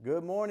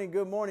Good morning.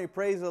 Good morning.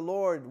 Praise the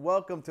Lord.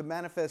 Welcome to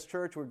Manifest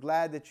Church. We're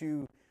glad that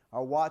you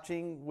are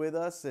watching with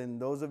us. And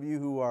those of you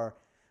who are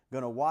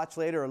going to watch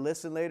later or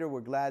listen later,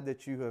 we're glad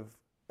that you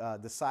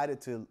have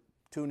decided to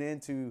tune in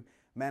to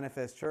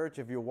Manifest Church.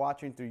 If you're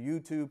watching through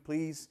YouTube,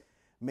 please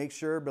make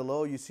sure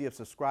below you see a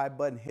subscribe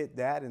button, hit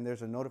that, and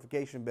there's a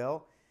notification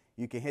bell.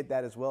 You can hit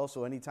that as well.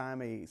 So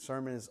anytime a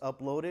sermon is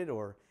uploaded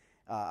or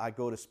I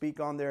go to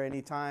speak on there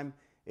anytime,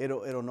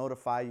 it'll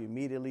notify you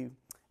immediately.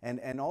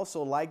 And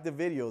also like the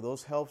video.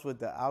 Those helps with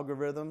the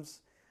algorithms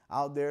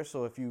out there.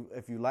 So if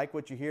you like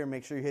what you hear,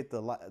 make sure you hit the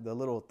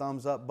little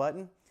thumbs up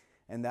button,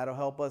 and that'll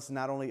help us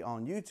not only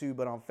on YouTube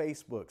but on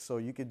Facebook. So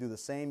you can do the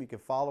same. You can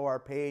follow our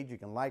page. You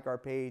can like our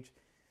page.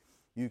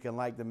 You can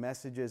like the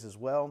messages as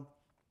well.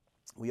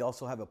 We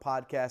also have a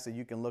podcast that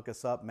you can look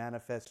us up,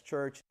 Manifest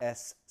Church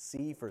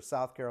SC for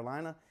South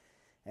Carolina,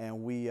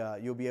 and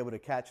you'll be able to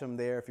catch them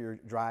there if you're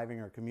driving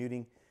or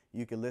commuting.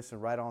 You can listen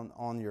right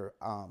on your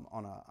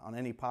on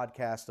any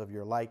podcast of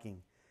your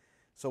liking.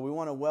 So we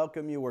want to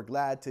welcome you. We're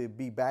glad to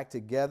be back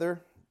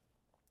together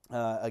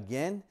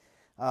again.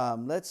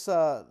 Let's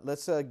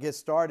get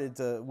started.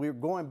 Today we're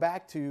going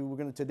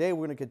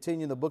to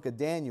continue the book of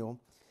Daniel,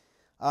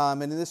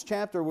 and in this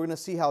chapter we're going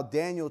to see how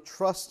Daniel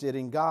trusted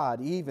in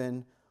God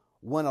even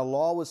when a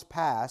law was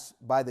passed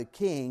by the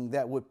king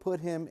that would put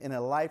him in a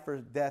life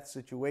or death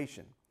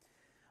situation.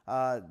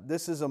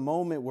 This is a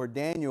moment where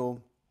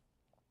Daniel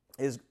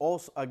is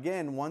also,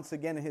 once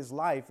again in his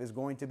life is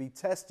going to be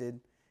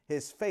tested.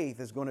 His faith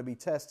is going to be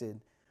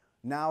tested.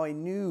 Now a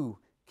new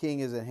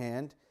king is at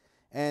hand.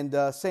 And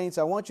saints,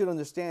 I want you to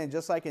understand,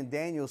 just like in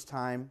Daniel's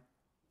time,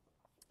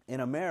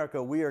 in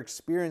America, we are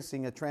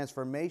experiencing a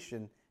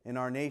transformation in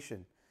our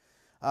nation.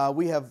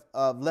 We have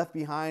left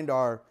behind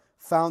our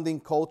founding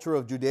culture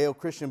of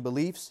Judeo-Christian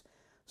beliefs.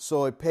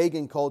 So a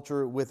pagan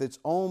culture with its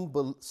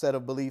own set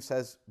of beliefs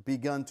has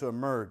begun to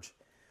emerge.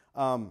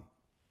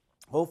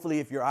 Hopefully,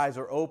 if your eyes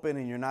are open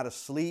and you're not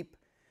asleep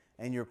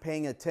and you're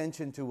paying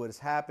attention to what is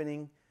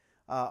happening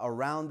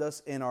around us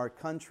in our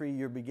country,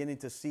 you're beginning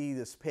to see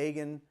this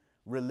pagan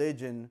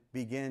religion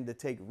begin to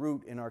take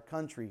root in our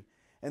country.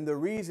 And the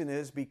reason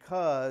is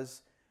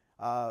because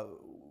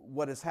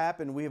what has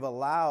happened, we've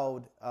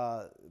allowed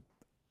the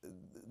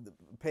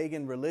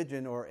pagan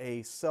religion or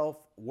a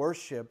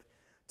self-worship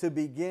to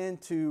begin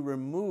to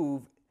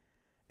remove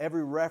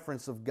every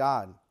reference of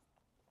God.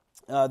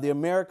 The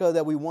America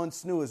that we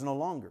once knew is no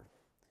longer.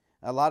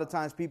 A lot of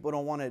times people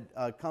don't want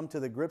to come to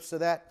the grips to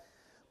that,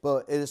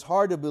 but it is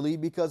hard to believe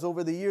because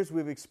over the years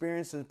we've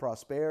experienced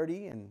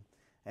prosperity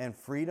and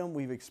freedom.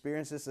 We've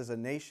experienced this as a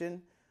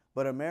nation,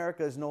 but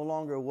America is no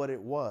longer what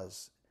it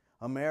was.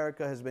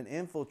 America has been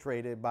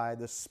infiltrated by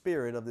the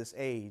spirit of this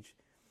age.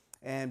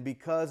 And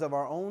because of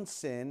our own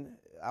sin,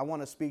 I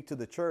want to speak to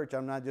the church.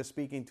 I'm not just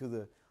speaking to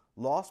the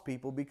lost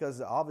people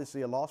because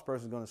obviously a lost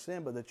person is going to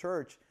sin, but the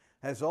church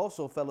has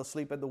also fell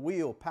asleep at the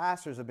wheel.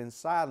 Pastors have been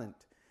silent,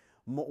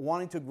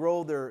 wanting to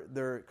grow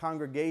their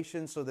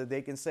congregation so that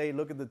they can say,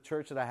 look at the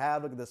church that I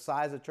have, look at the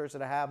size of the church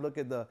that I have, look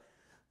at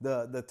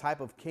the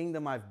type of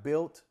kingdom I've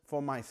built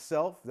for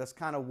myself. That's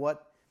kind of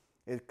what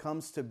it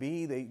comes to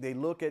be. They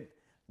look at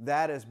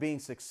that as being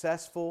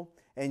successful,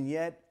 and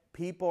yet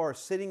people are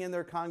sitting in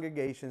their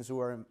congregations who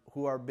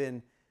are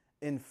been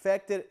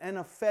infected and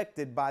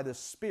affected by the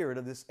spirit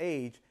of this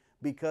age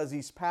because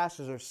these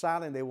pastors are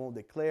silent. They won't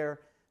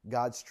declare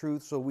God's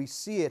truth. So we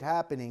see it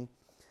happening.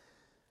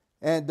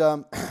 And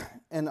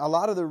a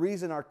lot of the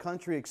reason our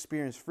country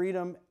experienced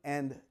freedom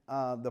and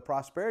the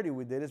prosperity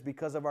we did is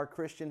because of our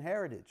Christian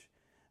heritage.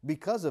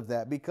 Because of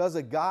that, because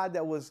of God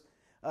that was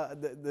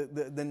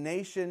the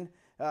nation,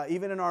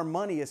 even in our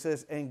money, it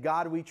says, "In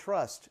God we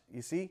trust."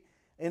 You see,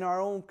 in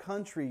our own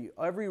country,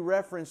 every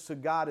reference to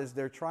God is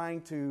they're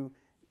trying to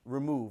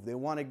remove.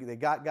 They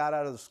got God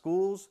out of the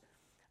schools.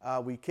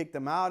 We kicked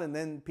them out, and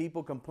then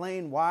people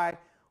complain,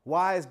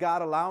 why is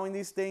God allowing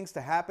these things to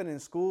happen in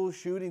schools,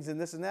 shootings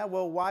and this and that?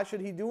 Well, why should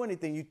he do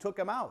anything? You took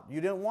him out. You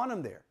didn't want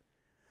him there.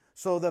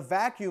 So the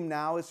vacuum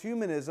now is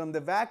humanism. The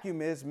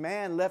vacuum is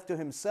man left to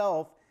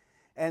himself.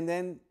 And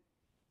then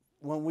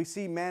when we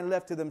see man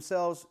left to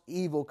themselves,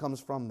 evil comes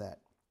from that.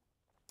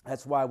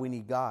 That's why we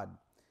need God.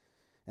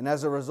 And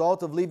as a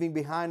result of leaving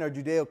behind our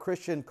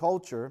Judeo-Christian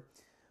culture,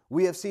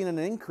 we have seen an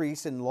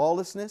increase in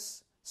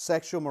lawlessness,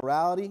 sexual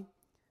morality,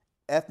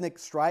 ethnic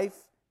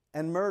strife,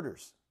 and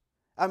murders.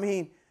 I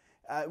mean,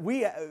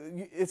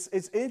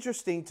 it's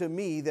interesting to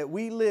me that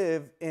we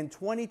live in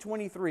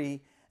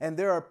 2023 and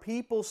there are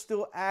people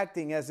still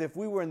acting as if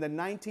we were in the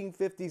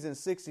 1950s and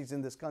 60s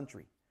in this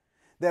country.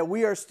 That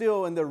we are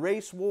still in the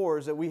race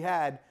wars that we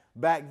had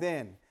back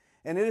then.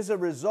 And it is a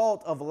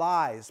result of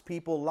lies,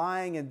 people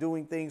lying and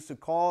doing things to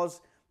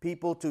cause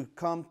people to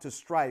come to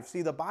strife.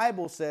 See, the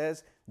Bible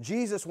says,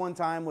 Jesus one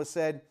time was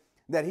said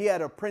that he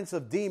had a prince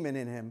of demon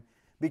in him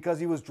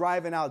because he was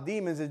driving out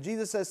demons. And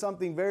Jesus says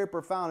something very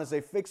profound. It's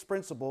a fixed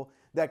principle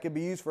that can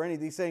be used for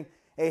anything. He's saying,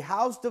 a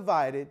house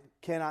divided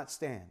cannot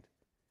stand.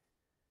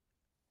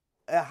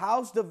 A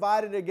house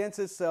divided against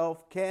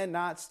itself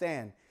cannot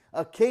stand.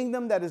 A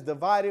kingdom that is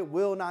divided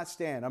will not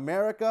stand.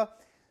 America,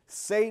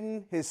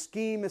 Satan, his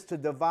scheme is to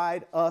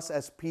divide us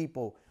as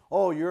people.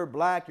 Oh, you're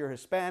black, you're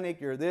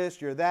Hispanic, you're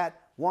this, you're that.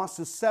 Wants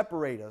to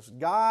separate us.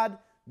 God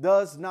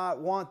does not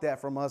want that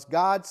from us.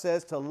 God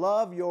says to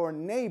love your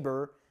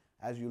neighbor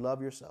as you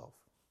love yourself.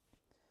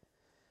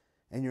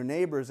 And your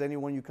neighbor is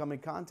anyone you come in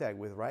contact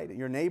with, right?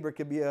 Your neighbor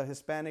could be a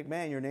Hispanic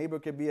man. Your neighbor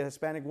could be a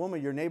Hispanic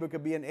woman. Your neighbor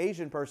could be an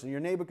Asian person. Your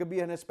neighbor could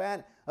be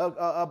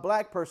a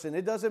black person.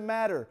 It doesn't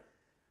matter.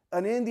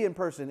 An Indian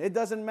person. It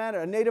doesn't matter.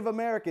 A Native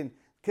American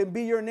can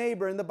be your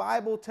neighbor. And the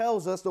Bible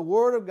tells us, the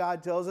Word of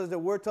God tells us that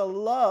we're to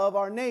love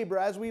our neighbor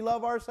as we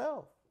love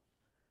ourselves.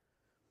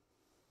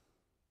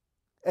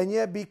 And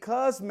yet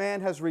because man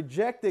has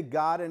rejected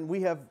God and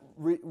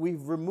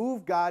we've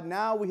removed God,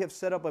 now we have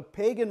set up a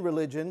pagan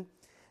religion.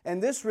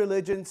 And this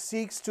religion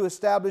seeks to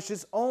establish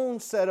its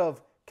own set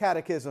of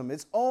catechism,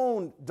 its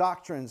own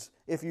doctrines,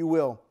 if you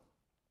will.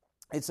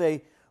 It's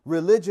a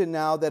religion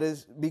now that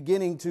is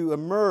beginning to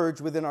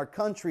emerge within our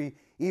country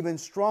even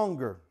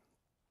stronger.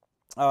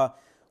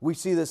 We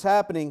see this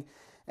happening.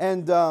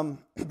 And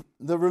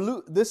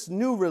this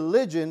new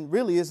religion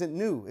really isn't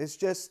new. It's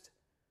just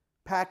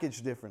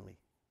packaged differently.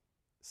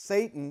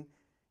 Satan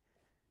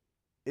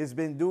has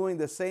been doing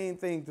the same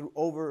thing through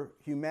over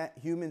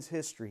human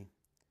history.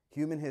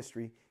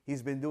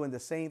 He's been doing the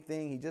same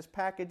thing. He just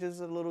packages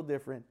it a little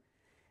different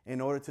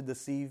in order to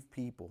deceive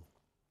people.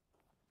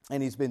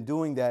 And he's been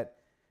doing that,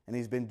 and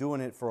he's been doing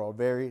it for a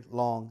very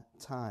long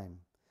time.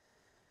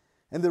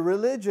 And the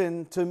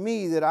religion, to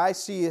me, that I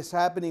see is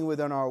happening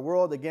within our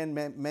world, again,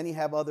 many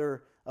have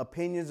other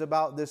opinions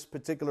about this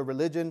particular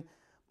religion,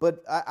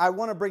 but I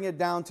want to bring it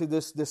down to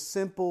this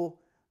simple,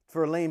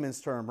 for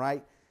layman's term,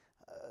 right?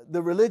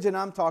 The religion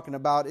I'm talking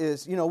about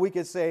is, we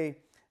could say,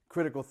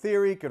 critical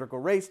theory, critical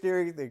race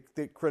theory,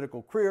 the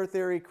critical queer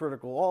theory,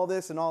 critical all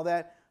this and all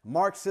that,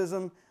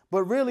 Marxism.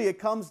 But really it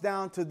comes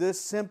down to this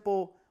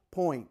simple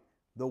point,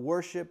 the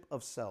worship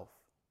of self.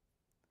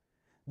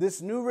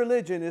 This new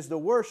religion is the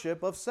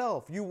worship of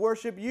self. You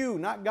worship you,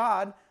 not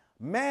God.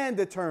 Man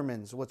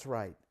determines what's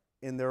right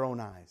in their own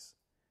eyes.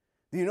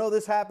 Do you know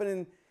this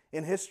happened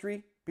in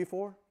history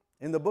before?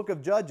 In the book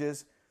of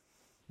Judges,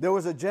 there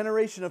was a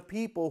generation of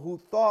people who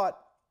thought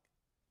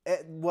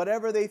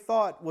whatever they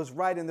thought was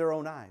right in their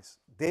own eyes.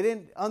 They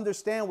didn't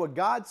understand what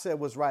God said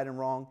was right and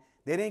wrong.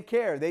 They didn't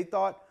care. They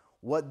thought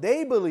what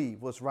they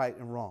believed was right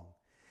and wrong.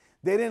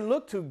 They didn't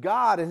look to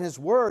God and His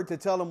Word to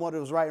tell them what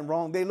was right and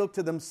wrong. They looked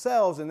to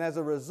themselves, and as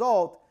a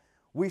result,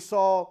 we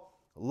saw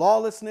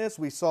lawlessness,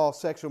 we saw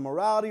sexual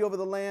morality over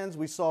the lands,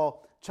 we saw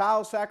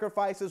child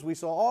sacrifices, we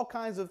saw all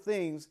kinds of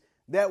things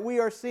that we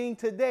are seeing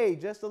today,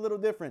 just a little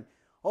different.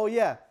 Oh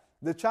yeah,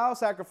 the child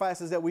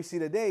sacrifices that we see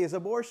today is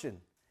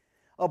abortion.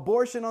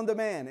 Abortion on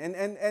demand.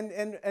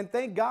 And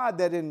thank God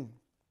that in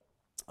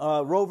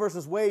Roe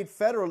versus Wade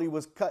federally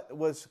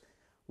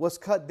was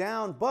cut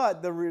down,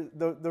 but the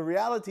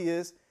reality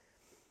is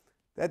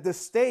that the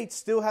states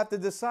still have to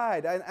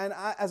decide. And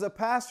I, as a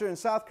pastor in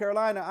South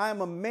Carolina, I am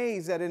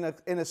amazed that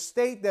in a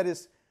state that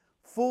is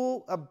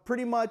full of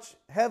pretty much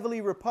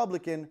heavily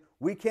Republican,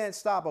 we can't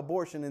stop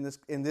abortion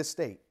in this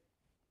state.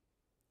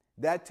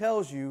 That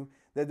tells you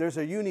that there's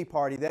a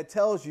uniparty. That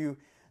tells you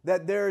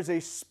that there is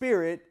a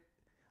spirit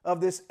of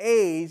this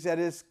age that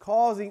is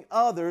causing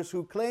others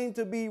who claim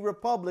to be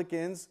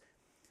Republicans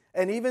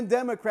and even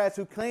Democrats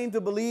who claim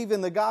to believe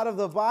in the God of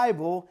the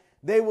Bible,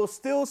 they will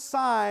still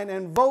sign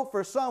and vote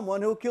for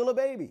someone who'll kill a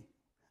baby.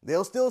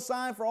 They'll still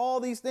sign for all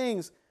these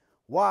things.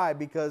 Why?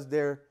 Because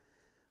their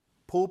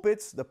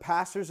pulpits, the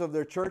pastors of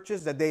their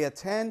churches that they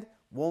attend,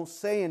 won't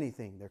say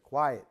anything. They're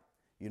quiet.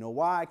 You know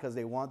why? Because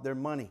they want their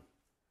money.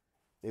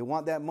 They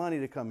want that money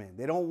to come in.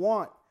 They don't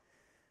want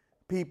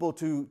people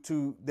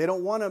they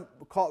don't want to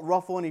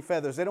ruffle any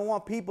feathers. They don't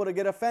want people to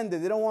get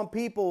offended. They don't want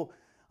people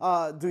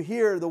to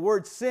hear the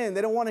word sin.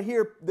 They don't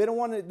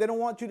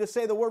want you to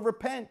say the word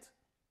repent.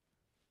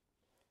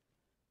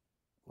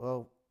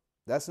 Well,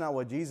 that's not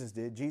what Jesus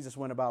did. Jesus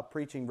went about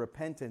preaching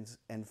repentance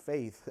and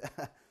faith.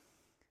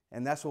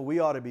 And that's what we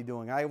ought to be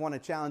doing. I want to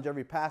challenge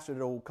every pastor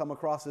that will come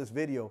across this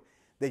video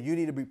that you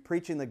need to be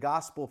preaching the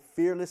gospel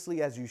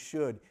fearlessly as you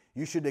should.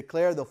 You should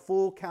declare the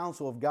full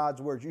counsel of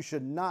God's words. You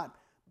should not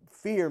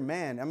fear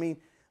man. I mean,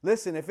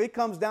 listen, if it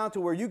comes down to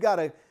where you got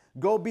to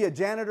go be a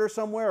janitor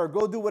somewhere or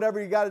go do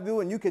whatever you got to do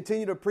and you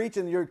continue to preach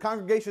and your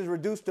congregation is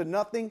reduced to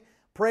nothing,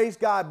 praise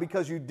God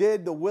because you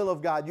did the will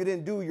of God. You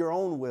didn't do your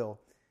own will.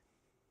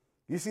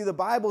 You see, the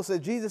Bible says,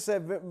 Jesus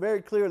said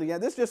very clearly,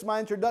 and this is just my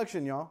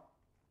introduction, y'all.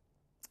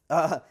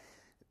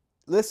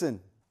 Listen,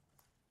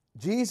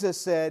 Jesus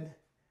said,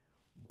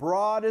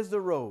 broad is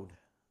the road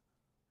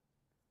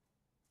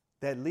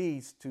that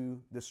leads to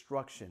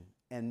destruction,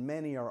 and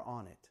many are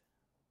on it.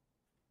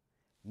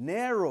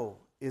 Narrow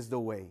is the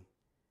way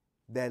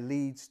that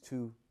leads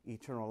to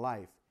eternal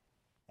life,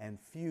 and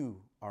few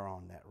are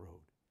on that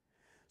road.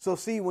 So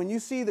see, when you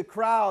see the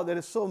crowd that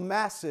is so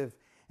massive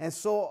and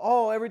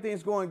so,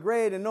 everything's going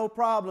great and no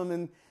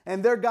problem,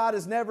 and their God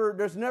is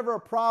there's never a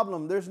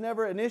problem, there's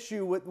never an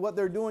issue with what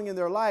they're doing in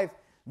their life.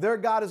 Their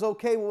God is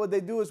okay with what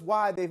they do is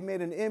why they've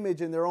made an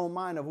image in their own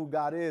mind of who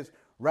God is,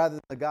 rather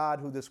than the God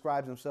who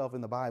describes himself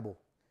in the Bible.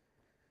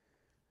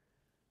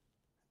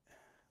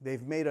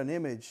 They've made an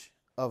image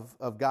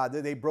of God.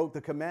 They broke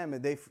the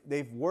commandment.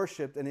 They've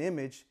worshiped an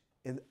image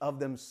of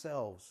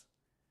themselves.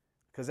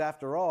 Because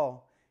after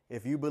all,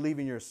 if you believe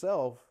in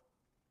yourself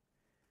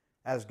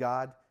as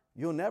God,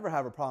 you'll never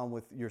have a problem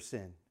with your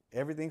sin.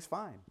 Everything's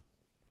fine.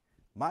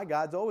 My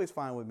God's always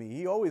fine with me.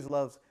 He always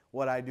loves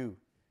what I do.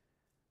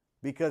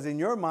 Because in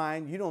your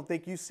mind, you don't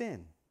think you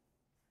sin.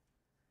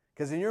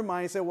 Because in your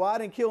mind, you say, well, I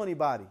didn't kill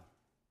anybody.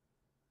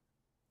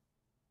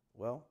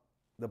 Well,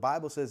 the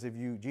Bible says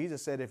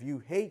Jesus said, if you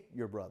hate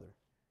your brother,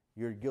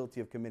 you're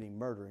guilty of committing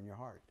murder in your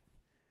heart.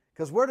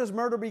 Because where does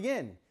murder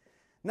begin?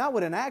 Not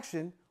with an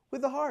action,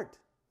 with the heart.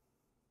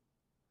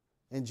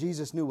 And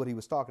Jesus knew what he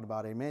was talking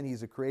about. Amen.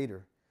 He's a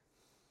creator.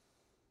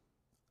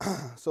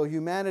 So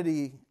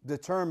humanity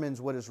determines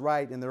what is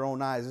right in their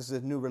own eyes. This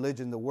is a new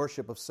religion, the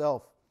worship of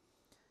self.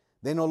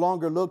 They no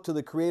longer look to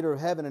the creator of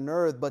heaven and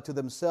earth, but to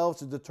themselves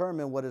to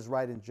determine what is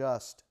right and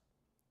just.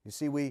 You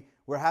see,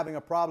 we're having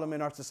a problem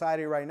in our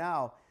society right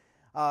now.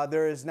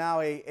 There is now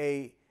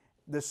the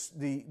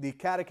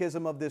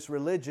catechism of this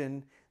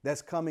religion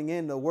that's coming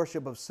in, the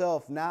worship of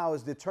self, now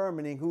is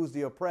determining who's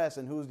the oppressed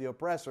and who's the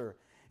oppressor.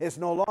 It's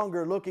no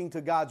longer looking to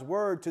God's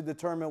word to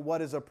determine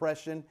what is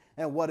oppression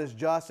and what is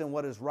just and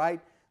what is right.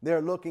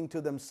 They're looking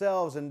to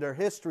themselves and their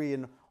history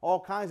and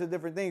all kinds of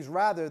different things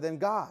rather than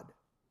God.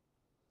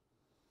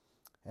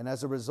 And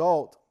as a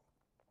result,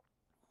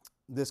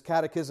 this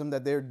catechism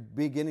that they're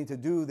beginning to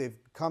do, they've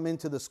come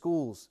into the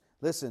schools.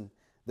 Listen,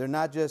 they're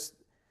not just,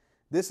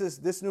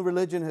 this new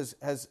religion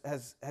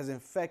has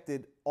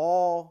infected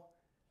all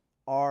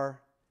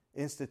our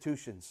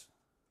institutions.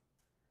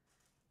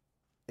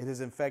 It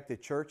has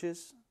infected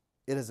churches.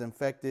 It has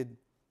infected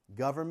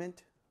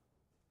government.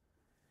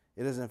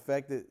 It has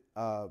infected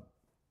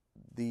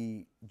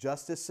the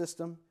justice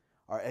system,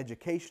 our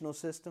educational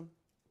system.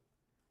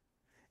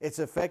 It's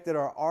affected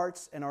our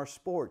arts and our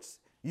sports.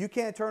 You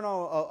can't turn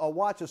on a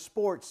watch of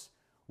sports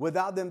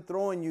without them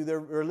throwing you their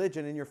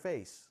religion in your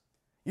face.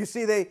 You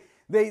see,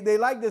 they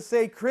like to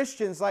say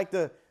Christians like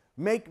to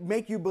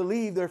make you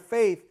believe their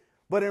faith,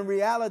 but in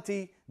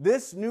reality,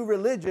 this new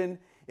religion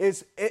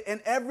is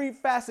in every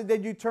facet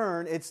that you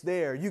turn, it's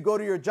there. You go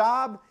to your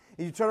job,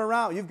 and you turn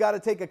around, you've got to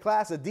take a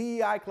class, a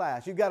DEI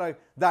class. You've got a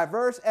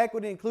diverse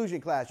equity inclusion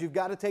class. You've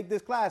got to take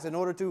this class in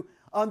order to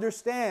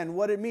understand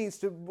what it means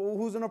to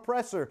who's an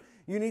oppressor.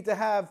 You need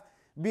to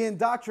be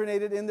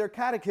indoctrinated in their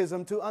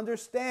catechism to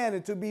understand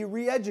and to be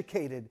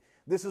re-educated.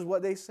 This is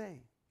what they say.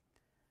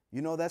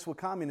 You know, that's what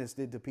communists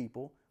did to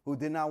people who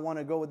did not want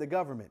to go with the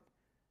government.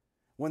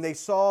 When they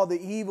saw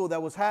the evil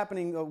that was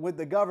happening with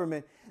the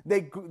government,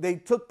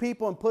 they took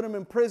people and put them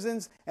in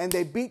prisons and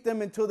they beat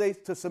them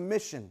to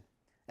submission.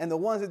 And the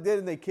ones that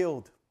didn't, they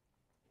killed.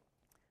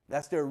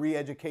 That's their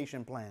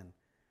re-education plan.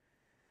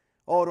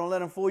 Oh, don't let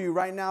them fool you.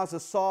 Right now, it's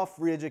a soft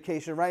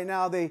re-education. Right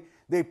now, they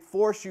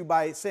force you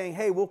by saying,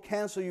 hey, we'll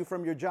cancel you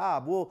from your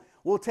job.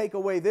 We'll take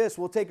away this.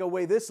 We'll take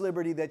away this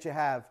liberty that you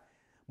have.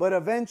 But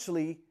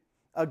eventually,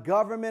 a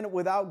government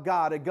without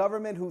God, a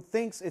government who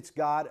thinks it's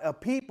God, a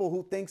people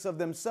who thinks of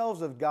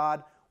themselves as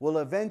God, will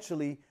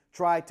eventually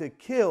try to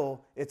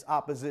kill its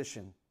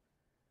opposition.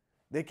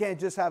 They can't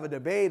just have a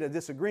debate, a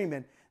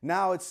disagreement.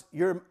 Now it's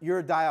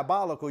you're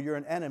diabolical, you're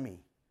an enemy.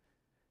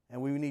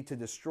 And we need to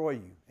destroy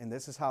you. And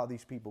this is how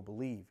these people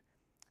believe,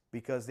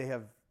 because they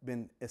have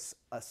been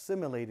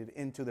assimilated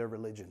into their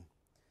religion.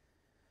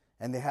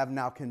 And they have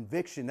now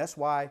conviction. That's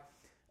why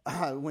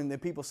when the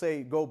people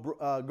say go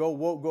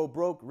woke, go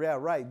broke, yeah,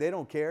 right, they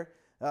don't care.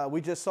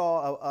 We just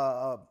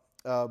saw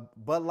a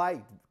Bud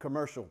Light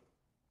commercial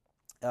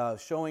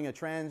showing a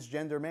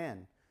transgender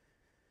man.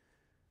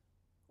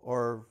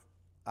 Or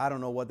I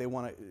don't know what they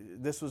want to.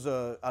 This was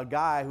a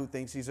guy who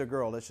thinks he's a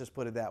girl. Let's just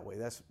put it that way.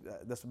 That's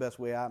the best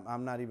way.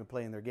 I'm not even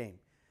playing their game.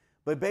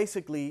 But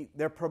basically,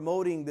 they're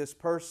promoting this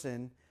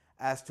person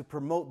as to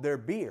promote their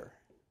beer.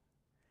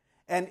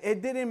 And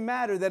it didn't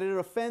matter that it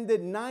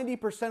offended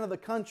 90% of the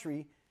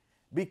country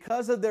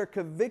because of their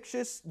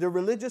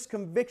religious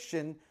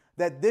conviction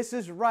that this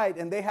is right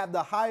and they have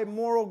the high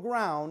moral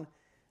ground.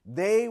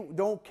 They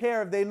don't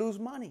care if they lose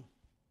money.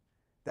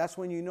 That's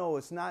when you know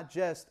it's not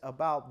just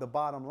about the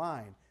bottom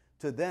line.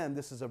 To them,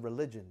 this is a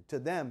religion. To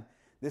them,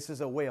 this is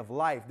a way of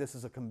life. This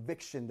is a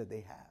conviction that they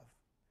have.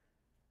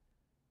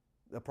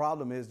 The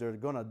problem is they're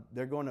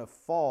going to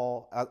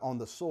fall on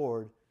the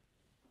sword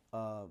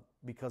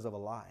because of a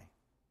lie.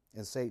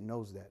 And Satan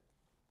knows that.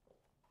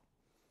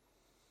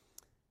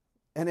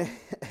 And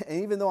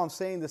even though I'm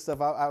saying this stuff,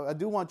 I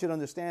do want you to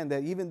understand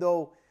that even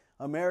though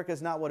America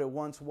is not what it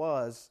once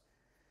was,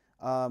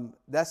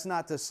 that's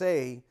not to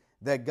say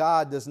that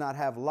God does not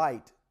have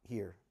light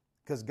here.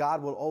 Because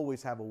God will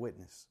always have a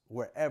witness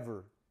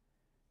wherever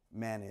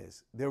man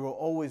is. There will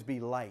always be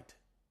light.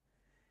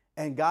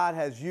 And God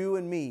has you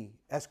and me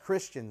as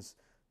Christians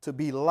to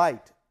be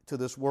light to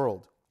this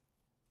world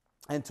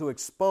and to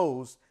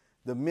expose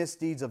the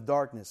misdeeds of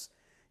darkness.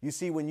 You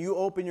see, when you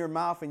open your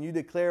mouth and you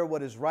declare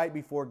what is right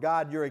before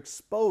God, you're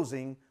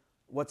exposing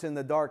what's in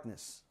the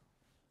darkness.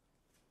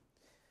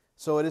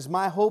 So it is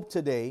my hope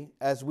today,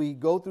 as we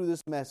go through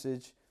this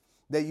message,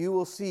 that you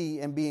will see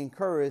and be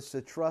encouraged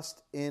to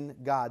trust in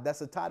God. That's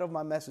the title of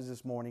my message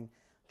this morning.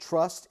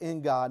 Trust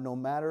in God no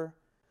matter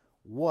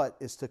what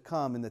is to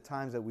come in the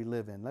times that we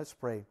live in. Let's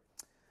pray.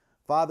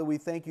 Father, we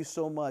thank you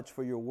so much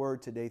for your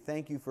word today.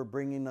 Thank you for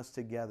bringing us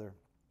together.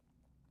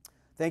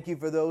 Thank you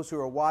for those who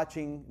are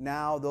watching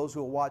now, those who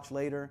will watch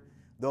later,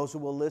 those who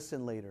will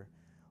listen later.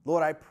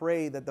 Lord, I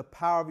pray that the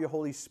power of your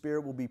Holy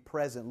Spirit will be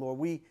present. Lord,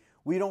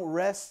 we don't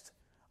rest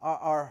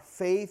our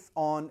faith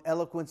on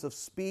eloquence of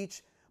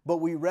speech, but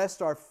we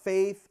rest our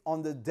faith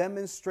on the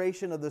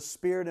demonstration of the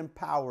Spirit and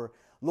power.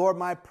 Lord,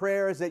 my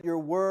prayer is that your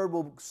word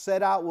will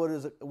set out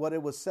what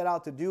it was set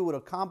out to do, would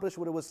accomplish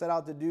what it was set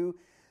out to do,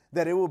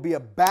 that it will be a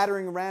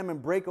battering ram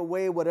and break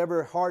away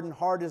whatever hardened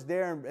heart is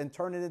there and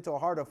turn it into a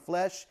heart of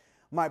flesh.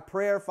 My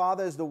prayer,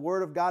 Father, as the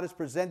word of God is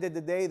presented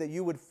today, that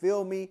you would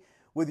fill me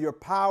with your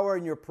power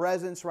and your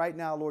presence right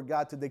now, Lord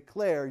God, to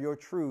declare your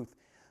truth,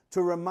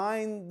 to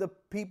remind the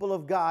people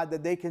of God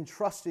that they can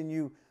trust in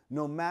you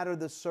no matter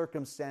the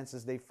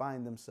circumstances they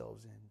find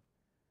themselves in.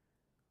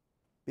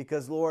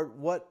 Because, Lord,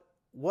 what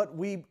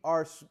we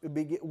are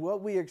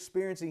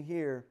experiencing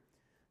here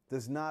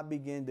does not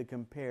begin to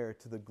compare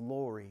to the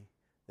glory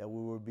that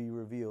will be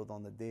revealed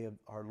on the day of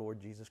our Lord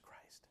Jesus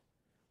Christ.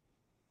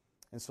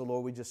 And so,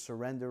 Lord, we just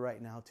surrender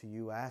right now to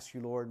you. I ask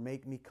you, Lord,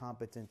 make me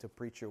competent to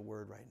preach your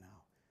word right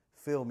now.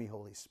 Fill me,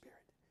 Holy Spirit.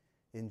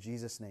 In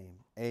Jesus' name,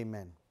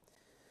 amen.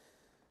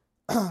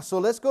 So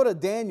let's go to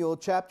Daniel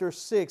chapter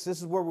 6. This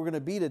is where we're going to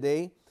be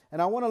today.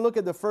 And I want to look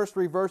at the first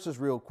 3 verses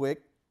real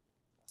quick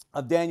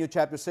of Daniel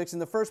chapter 6.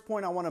 And the first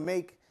point I want to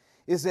make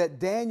is that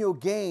Daniel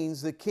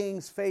gains the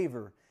king's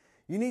favor.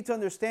 You need to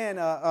understand,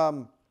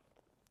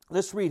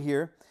 let's read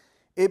here.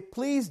 It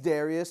pleased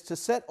Darius to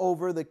set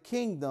over the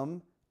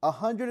kingdom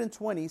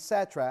 120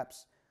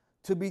 satraps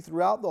to be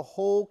throughout the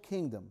whole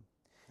kingdom,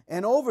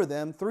 and over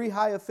them 3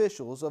 high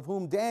officials, of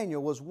whom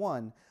Daniel was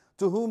one,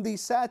 to whom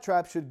these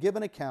satraps should give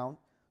an account,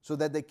 so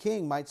that the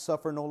king might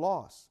suffer no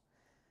loss.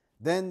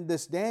 Then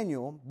this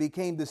Daniel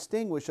became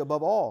distinguished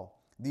above all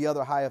the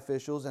other high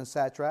officials and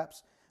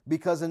satraps,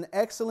 because an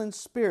excellent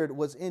spirit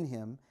was in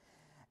him,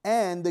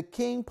 and the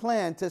king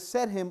planned to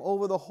set him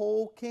over the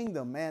whole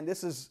kingdom. Man,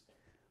 this is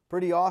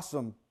pretty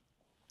awesome.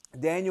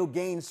 Daniel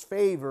gains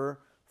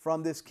favor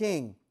from this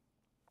king.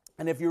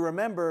 And if you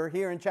remember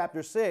here in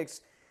chapter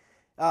 6,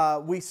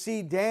 we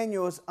see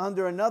Daniel is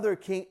under another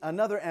king,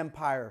 another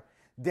empire.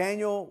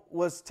 Daniel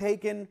was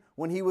taken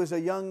when he was a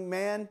young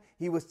man.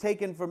 He was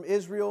taken from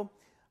Israel.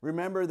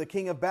 Remember, the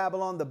king of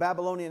Babylon, the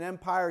Babylonian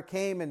Empire,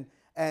 came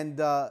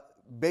and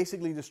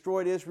basically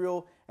destroyed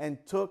Israel and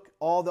took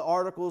all the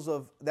articles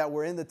that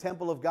were in the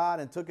temple of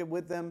God and took it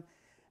with them,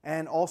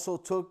 and also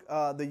took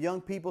the young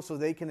people so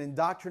they can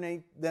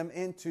indoctrinate them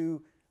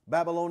into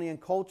Babylonian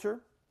culture.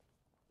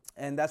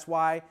 And that's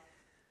why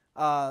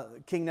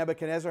King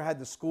Nebuchadnezzar had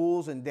the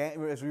schools, and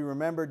as we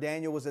remember,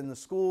 Daniel was in the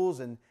schools,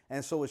 and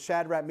so was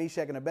Shadrach,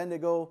 Meshach, and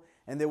Abednego,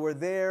 and they were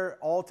there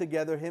all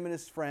together, him and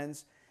his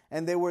friends,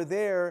 and they were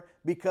there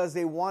because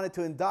they wanted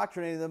to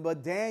indoctrinate them,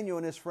 but Daniel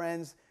and his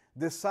friends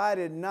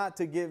decided not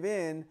to give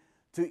in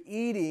to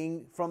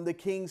eating from the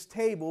king's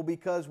table,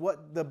 because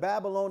what the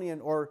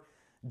Babylonian or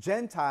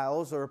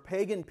Gentiles or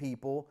pagan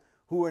people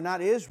who were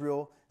not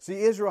Israel,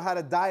 see, Israel had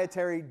a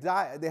dietary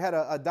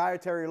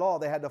law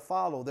they had to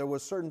follow. There were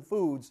certain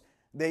foods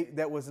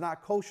that was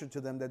not kosher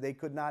to them that they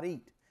could not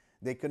eat.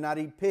 They could not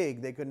eat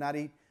pig. They could not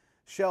eat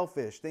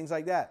shellfish, things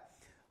like that.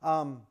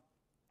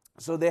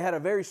 So they had a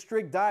very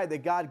strict diet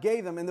that God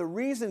gave them. And the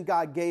reason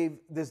God gave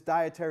this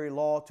dietary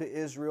law to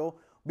Israel,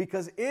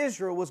 because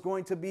Israel was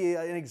going to be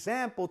an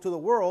example to the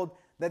world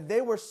that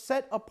they were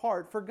set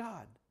apart for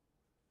God.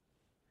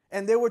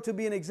 And they were to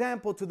be an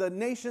example to the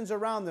nations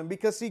around them.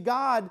 Because, see,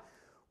 God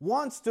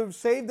wants to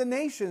save the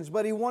nations,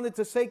 but he wanted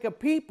to take a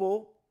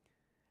people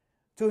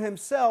to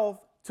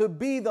himself to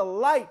be the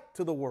light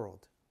to the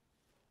world.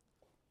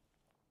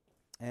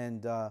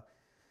 And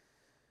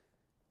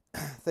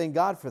thank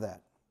God for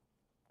that.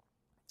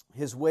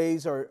 His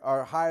ways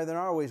are higher than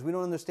our ways. We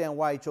don't understand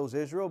why he chose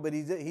Israel, but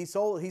he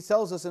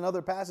tells us in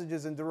other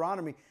passages in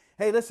Deuteronomy,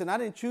 hey, listen, I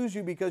didn't choose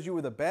you because you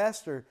were the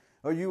best or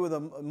you were the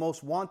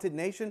most wanted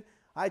nation.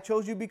 I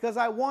chose you because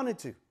I wanted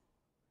to.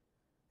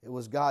 It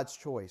was God's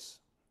choice.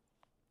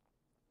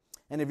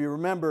 And if you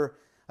remember,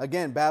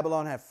 again,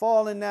 Babylon had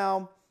fallen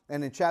now.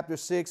 And in chapter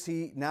 6,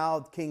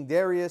 King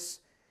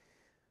Darius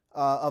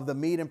of the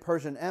Mede and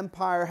Persian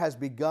Empire has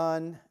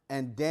begun.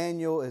 And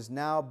Daniel is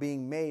now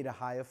being made a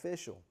high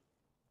official.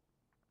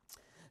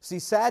 See,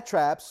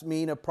 satraps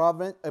mean a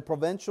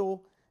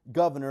provincial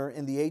governor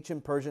in the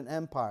ancient Persian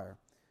Empire.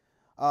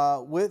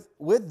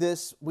 With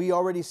this, we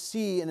already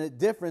see a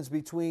difference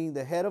between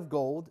the head of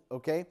gold,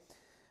 okay?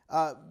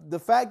 The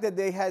fact that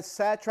they had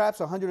satraps,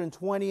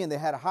 120, and they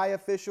had high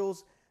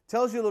officials,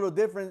 tells you a little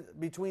difference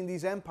between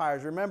these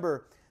empires.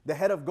 Remember, the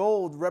head of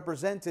gold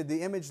represented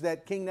the image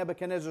that King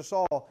Nebuchadnezzar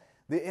saw.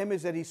 The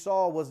image that he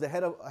saw was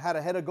had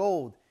a head of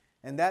gold.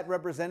 And that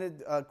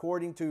represented,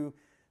 according to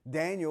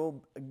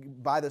Daniel,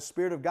 by the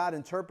Spirit of God,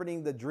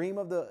 interpreting the dream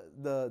of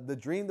the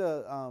dream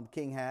the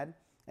king had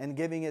and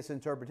giving its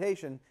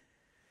interpretation.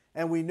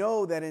 And we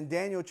know that in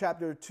Daniel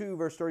chapter 2,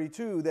 verse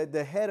 32, that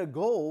the head of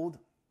gold,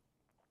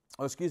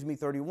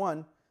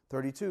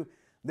 32,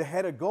 the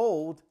head of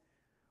gold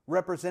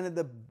represented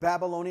the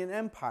Babylonian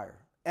Empire.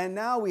 And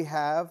now we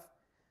have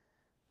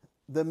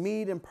the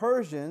Mede and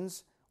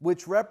Persians,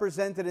 which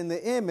represented in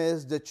the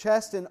image the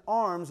chest and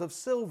arms of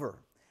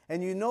silver.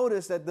 And you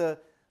notice that the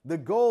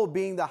gold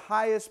being the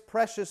highest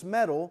precious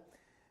metal,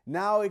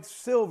 now it's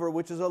silver,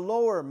 which is a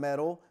lower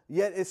metal,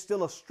 yet it's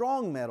still a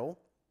strong metal.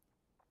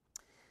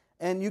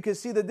 And you can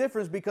see the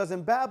difference because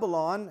in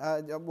Babylon,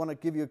 I want to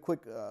give you a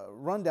quick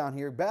rundown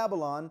here.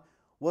 Babylon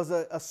was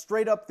a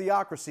straight up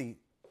theocracy.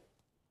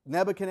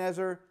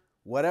 Nebuchadnezzar,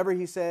 whatever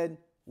he said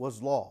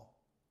was law.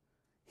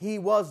 He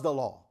was the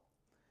law.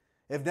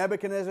 If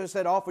Nebuchadnezzar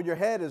said off with your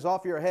head, is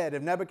off your head.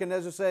 If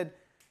Nebuchadnezzar said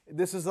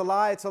this is a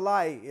lie, it's a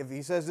lie. If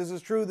he says this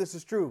is true, this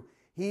is true.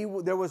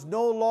 There was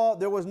no law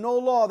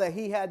that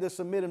he had to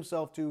submit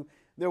himself to.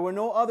 There were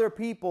no other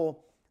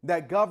people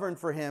that governed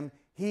for him.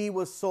 He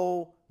was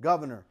sole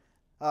governor.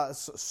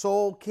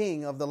 Sole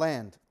king of the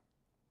land.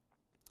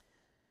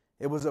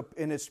 It was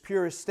in its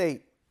purest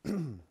state.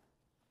 And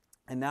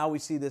now we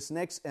see this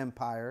next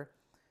empire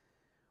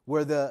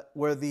where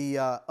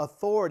the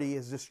authority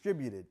is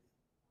distributed.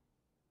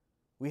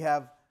 We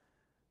have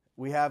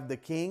the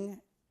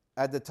king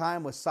at the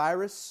time was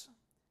Cyrus,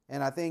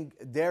 and I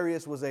think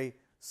Darius was a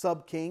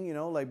sub-king,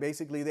 like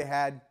basically they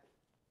had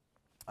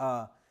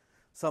I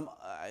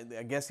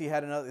guess he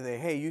had another,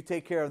 hey, you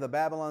take care of the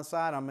Babylon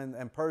side, I'm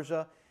in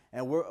Persia.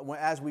 And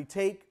as we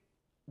take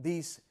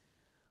these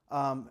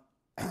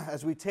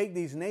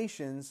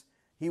nations,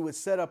 he would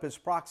set up his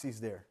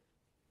proxies there.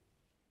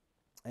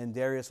 And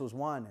Darius was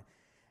one.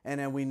 And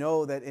then we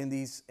know that in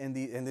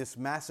this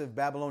massive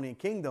Babylonian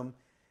kingdom,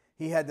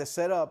 he had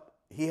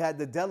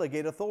to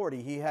delegate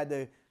authority. He had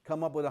to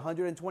come up with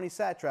 120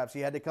 satraps. He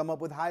had to come up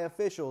with high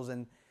officials.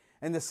 And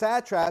the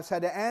satraps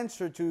had to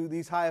answer to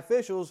these high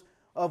officials,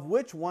 of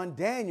which one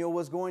Daniel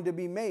was going to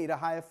be made a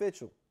high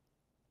official.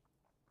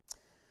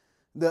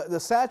 The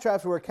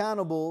satraps were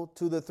accountable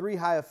to the three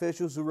high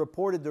officials who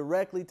reported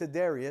directly to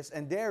Darius,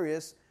 and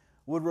Darius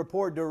would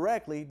report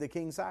directly to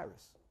King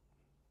Cyrus,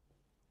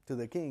 to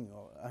the king,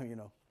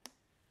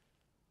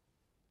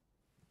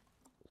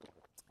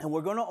 And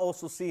we're going to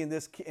also see in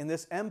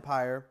this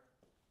empire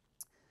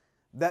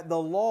that the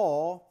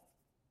law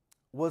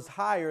was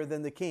higher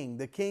than the king.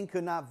 The king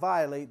could not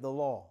violate the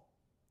law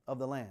of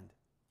the land,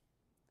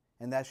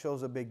 and that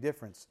shows a big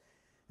difference.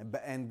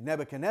 And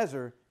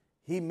Nebuchadnezzar,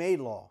 he made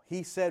law.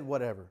 He said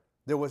whatever.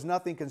 There was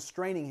nothing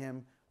constraining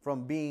him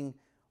from being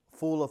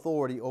full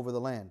authority over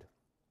the land.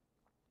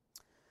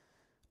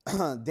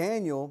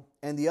 Daniel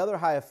and the other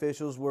high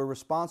officials were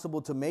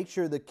responsible to make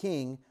sure the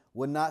king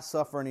would not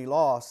suffer any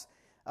loss.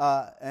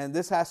 And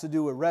this has to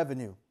do with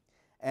revenue.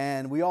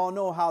 And we all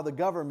know how the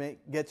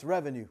government gets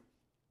revenue.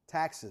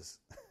 Taxes.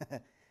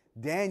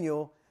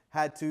 Daniel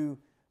had to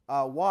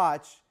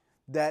watch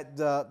that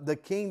the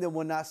kingdom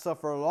would not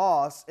suffer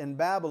loss in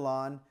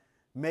Babylon,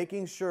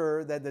 making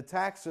sure that the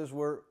taxes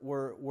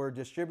were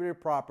distributed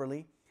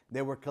properly,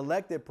 they were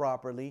collected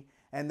properly,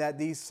 and that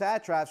these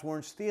satraps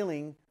weren't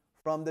stealing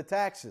from the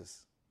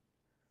taxes.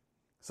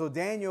 So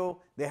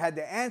Daniel, they had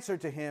to answer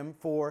to him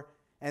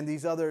and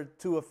these other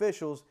two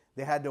officials,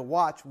 they had to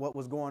watch what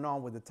was going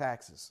on with the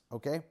taxes,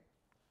 okay?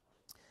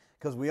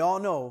 Because we all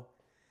know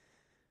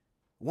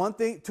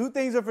two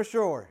things are for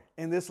sure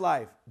in this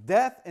life: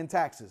 death and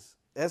taxes.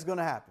 That's going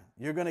to happen.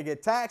 You're going to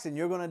get taxed and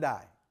you're going to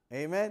die.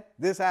 Amen?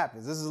 This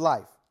happens. This is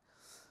life.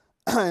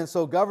 And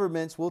so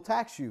governments will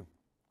tax you.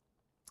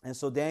 And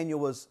so Daniel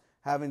was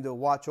having to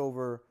watch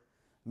over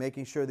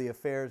making sure the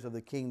affairs of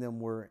the kingdom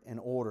were in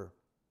order.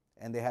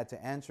 And they had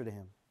to answer to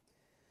him.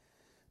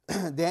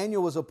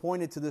 Daniel was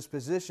appointed to this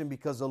position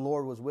because the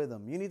Lord was with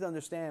him. You need to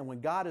understand, when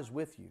God is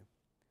with you,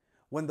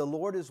 when the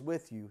Lord is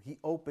with you, he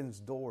opens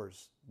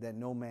doors that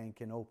no man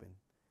can open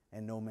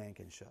and no man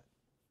can shut.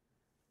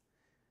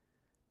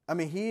 I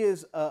mean, he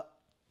is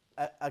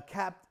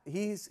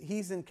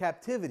he's in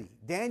captivity.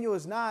 Daniel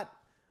is not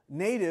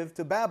native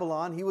to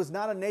Babylon. He was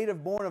not a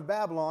native born of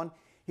Babylon.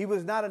 He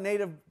was not a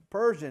native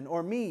Persian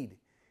or Mede.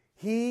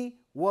 He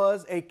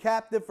was a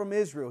captive from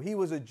Israel. He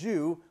was a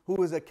Jew who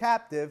was a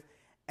captive,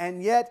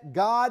 and yet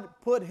God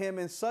put him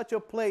in such a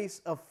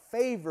place of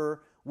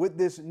favor with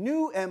this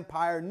new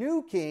empire,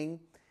 new king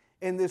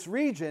in this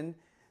region,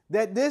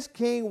 that this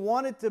king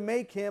wanted to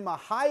make him a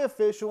high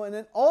official, and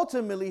then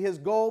ultimately his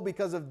goal,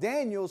 because of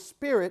Daniel's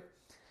spirit,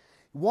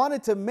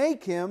 wanted to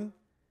make him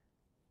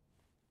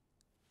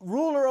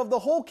ruler of the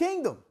whole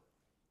kingdom.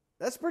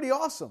 That's pretty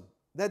awesome.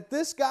 That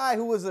this guy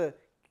who was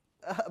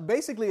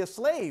basically a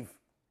slave,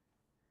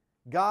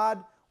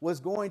 God was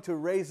going to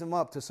raise him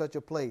up to such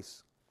a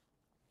place.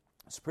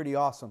 It's pretty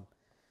awesome.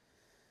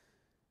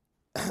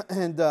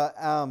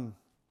 And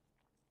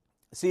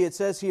see, it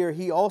says here,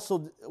 he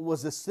also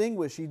was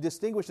distinguished. He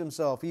distinguished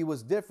himself. He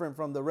was different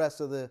from the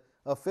rest of the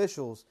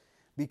officials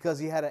because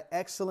he had an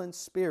excellent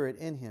spirit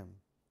in him.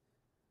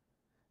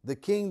 the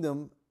king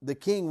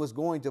was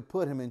going to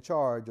put him in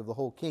charge of the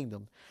whole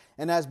kingdom.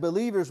 And as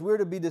believers, we're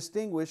to be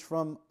distinguished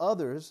from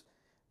others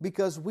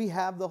because we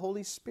have the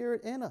Holy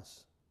Spirit in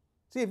us.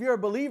 See, if you're a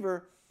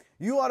believer,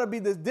 you ought to be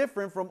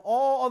different from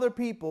all other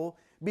people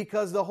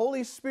because the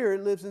Holy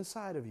Spirit lives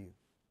inside of you.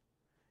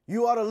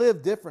 You ought to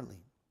live differently.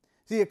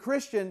 See, a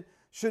Christian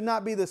should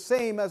not be the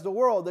same as the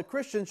world. The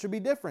Christian should be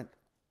different.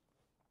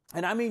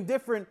 And I mean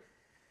different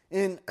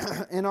in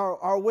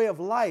our way of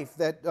life,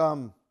 that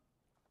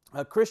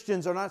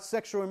Christians are not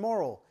sexually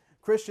immoral.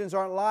 Christians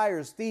aren't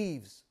liars,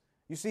 thieves.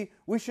 You see,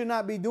 we should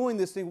not be doing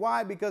this thing.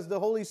 Why? Because the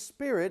Holy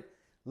Spirit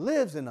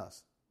lives in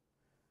us.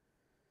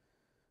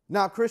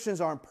 Now, Christians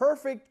aren't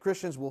perfect.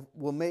 Christians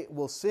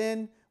will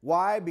sin.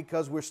 Why?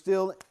 Because we're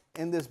still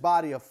in this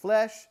body of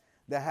flesh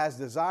that has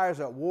desires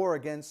at war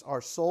against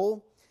our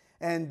soul.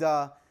 And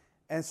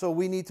so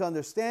we need to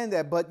understand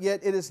that. But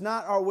yet it is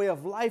not our way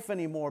of life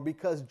anymore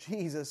because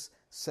Jesus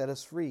set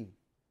us free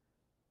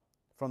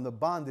from the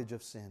bondage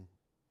of sin.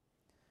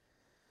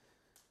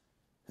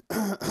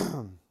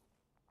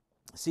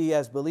 See,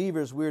 as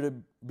believers, we're to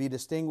be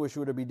distinguished,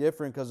 we're to be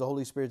different because the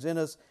Holy Spirit's in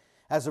us.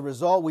 As a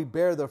result, we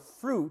bear the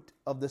fruit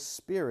of the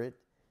Spirit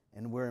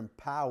and we're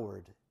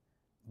empowered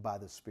by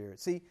the Spirit.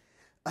 See,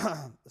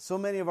 so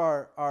many of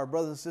our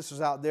brothers and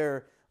sisters out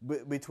there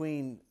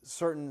between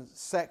certain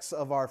sects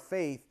of our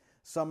faith,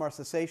 some are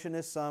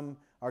cessationists, some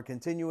are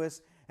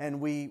continuous,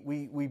 and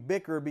we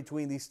bicker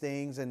between these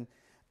things. And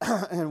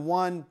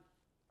one,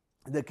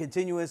 the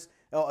continuous,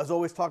 is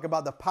always talk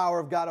about the power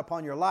of God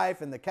upon your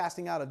life and the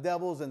casting out of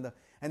devils and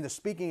the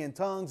speaking in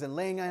tongues and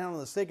laying hands on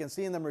the sick and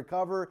seeing them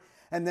recover.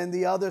 And then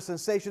the other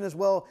sensation as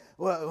well,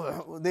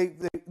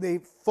 they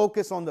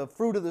focus on the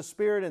fruit of the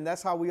Spirit, and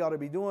that's how we ought to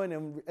be doing.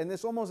 And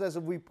it's almost as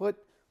if we put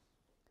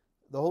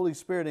the Holy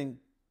Spirit in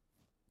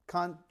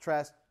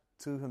contrast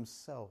to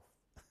Himself.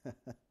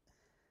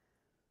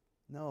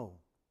 No.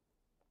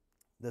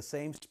 The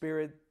same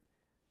Spirit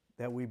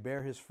that we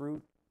bear His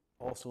fruit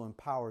also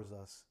empowers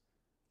us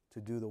to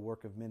do the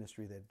work of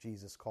ministry that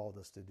Jesus called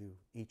us to do,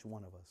 each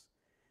one of us.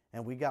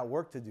 And we got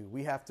work to do.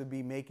 We have to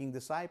be making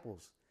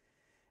disciples.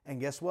 And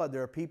guess what?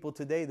 There are people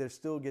today that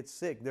still get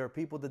sick. There are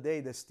people today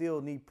that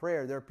still need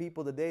prayer. There are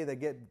people today that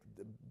get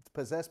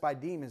possessed by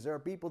demons. There are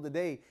people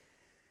today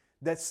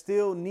that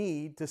still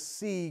need to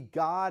see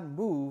God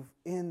move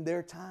in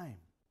their time.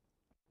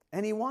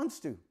 And He wants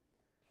to.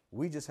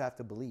 We just have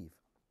to believe.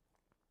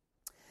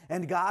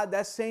 And God,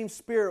 that same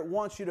Spirit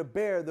wants you to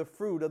bear the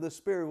fruit of the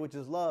Spirit, which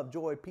is love,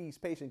 joy, peace,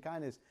 patience,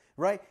 kindness,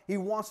 right? He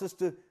wants us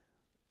to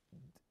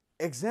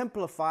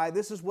exemplify.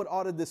 This is what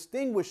ought to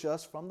distinguish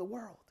us from the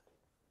world.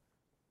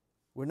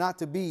 We're not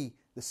to be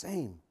the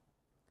same.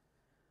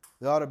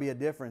 There ought to be a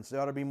difference. There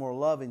ought to be more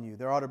love in you.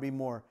 There ought to be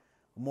more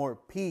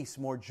peace,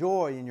 more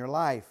joy in your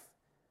life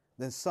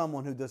than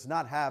someone who does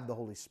not have the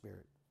Holy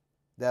Spirit.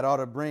 That ought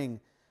to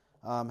bring,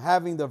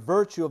 having the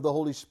virtue of the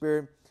Holy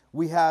Spirit,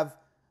 we have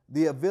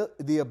the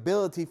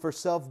ability for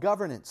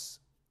self-governance,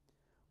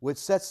 which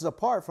sets us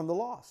apart from the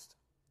lost.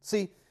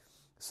 See,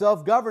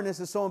 self-governance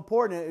is so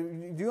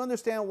important. Do you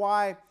understand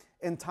why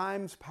in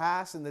times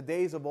past, in the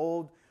days of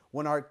old,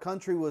 when our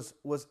country was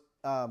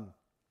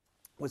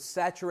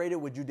saturated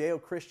with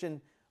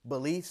Judeo-Christian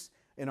beliefs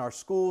in our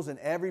schools and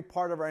every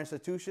part of our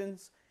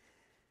institutions,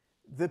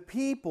 the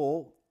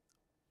people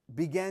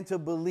began to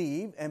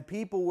believe, and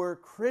people were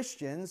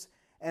Christians.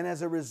 And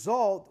as a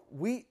result,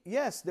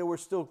 there were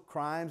still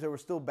crimes, there were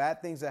still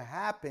bad things that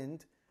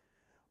happened,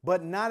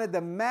 but not at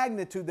the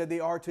magnitude that they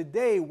are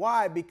today.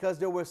 Why? Because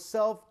there was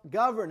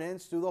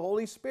self-governance through the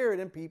Holy Spirit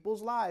in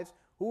people's lives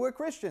who were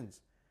Christians.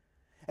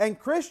 And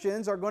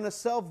Christians are going to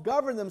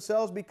self-govern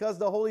themselves because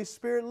the Holy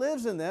Spirit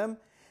lives in them,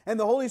 and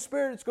the Holy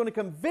Spirit is going to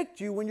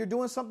convict you when you're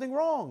doing something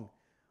wrong.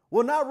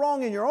 Well, not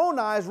wrong in your own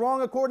eyes,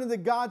 wrong according to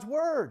God's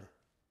Word.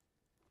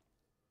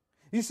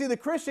 You see, the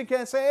Christian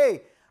can't say,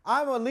 hey,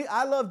 I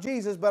love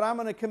Jesus, but I'm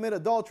going to commit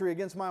adultery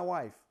against my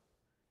wife.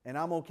 And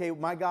I'm okay.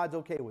 My God's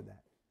okay with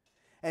that.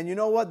 And you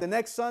know what? The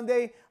next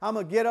Sunday, I'm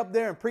going to get up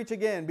there and preach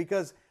again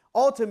because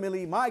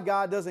ultimately my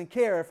God doesn't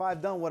care if I've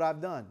done what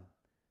I've done.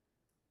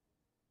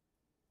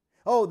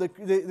 Oh, this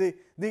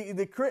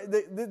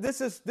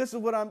is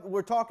what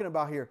we're talking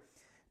about here.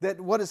 That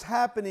what is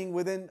happening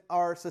within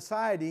our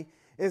society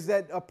is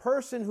that a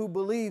person who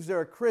believes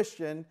they're a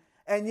Christian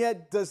and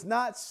yet does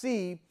not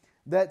see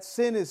that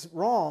sin is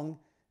wrong,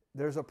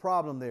 there's a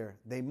problem there.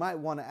 They might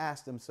want to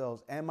ask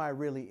themselves, am I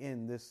really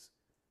in this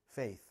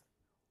faith?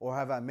 Or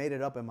have I made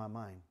it up in my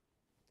mind?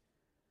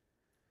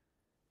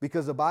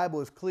 Because the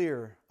Bible is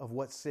clear of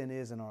what sin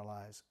is in our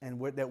lives,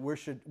 and that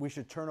we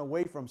should turn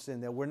away from sin,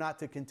 that we're not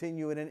to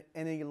continue it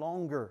any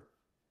longer.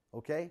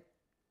 Okay?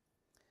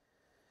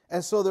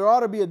 And so there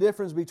ought to be a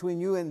difference between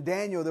you and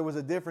Daniel. There was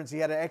a difference. He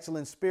had an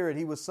excellent spirit.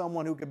 He was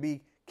someone who could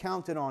be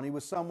counted on. He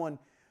was someone,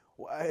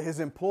 his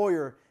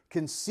employer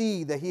can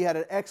see that he had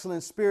an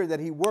excellent spirit, that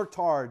he worked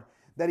hard,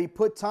 that he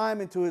put time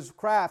into his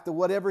craft, of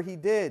whatever he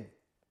did.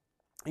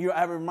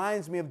 It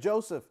reminds me of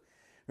Joseph.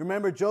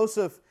 Remember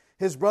Joseph,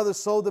 his brothers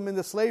sold him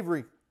into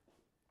slavery.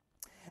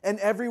 And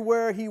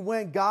everywhere he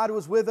went, God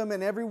was with him.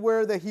 And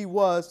everywhere that he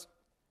was,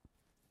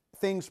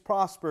 things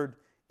prospered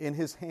in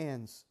his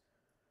hands.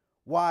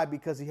 Why?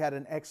 Because he had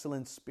an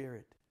excellent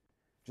spirit,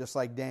 just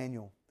like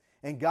Daniel.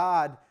 And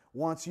God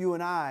wants you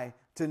and I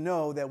to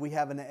know that we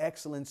have an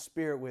excellent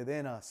spirit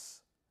within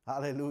us.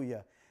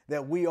 Hallelujah.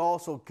 That we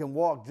also can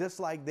walk just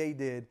like they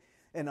did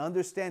and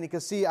understanding.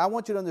 Because see, I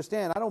want you to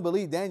understand, I don't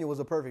believe Daniel was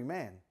a perfect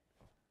man.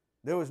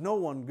 There was no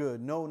one good.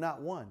 No,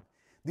 not one.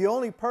 The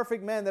only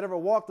perfect man that ever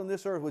walked on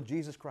this earth was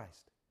Jesus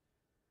Christ.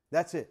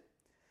 That's it.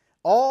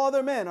 All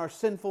other men are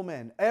sinful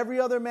men. Every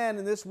other man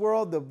in this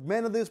world, the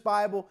men of this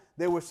Bible,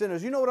 they were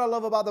sinners. You know what I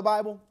love about the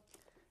Bible?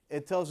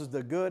 It tells us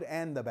the good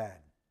and the bad.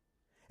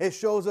 It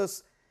shows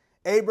us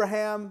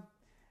Abraham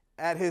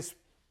at his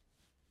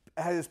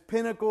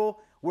pinnacle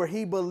where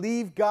he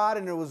believed God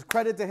and it was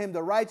credited to him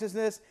the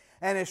righteousness.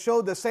 And it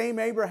showed the same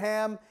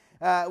Abraham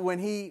when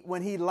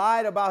he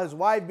lied about his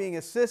wife being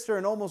his sister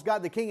and almost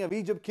got the king of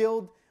Egypt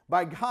killed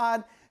by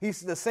God.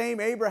 He's the same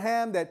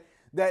Abraham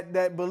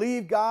that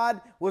believed God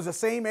was the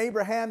same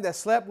Abraham that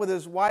slept with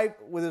his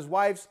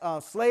wife's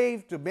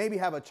slave to maybe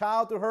have a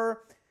child through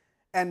her.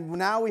 And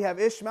now we have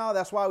Ishmael.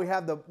 That's why we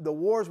have the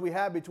wars we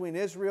have between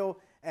Israel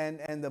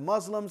and the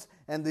Muslims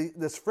and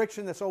this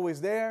friction that's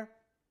always there.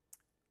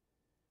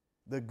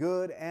 The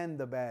good and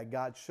the bad,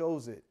 God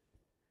shows it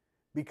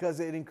because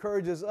it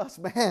encourages us,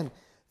 man.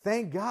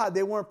 Thank God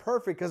they weren't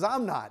perfect because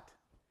I'm not.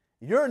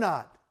 You're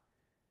not.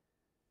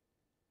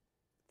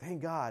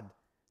 Thank God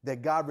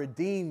that God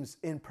redeems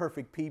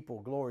imperfect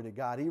people. Glory to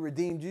God. He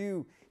redeemed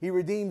you. He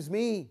redeems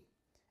me.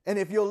 And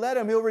if you'll let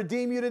him, he'll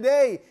redeem you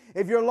today.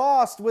 If you're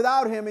lost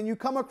without him and you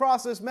come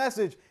across this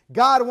message,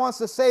 God wants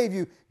to save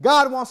you.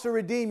 God wants to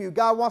redeem you.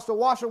 God wants to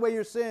wash away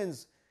your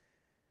sins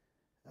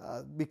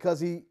because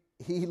he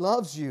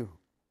loves you.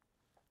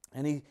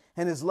 And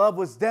his love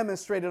was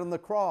demonstrated on the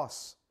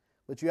cross.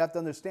 But you have to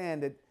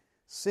understand that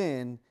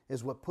sin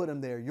is what put him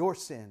there. Your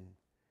sin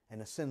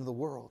and the sin of the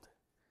world.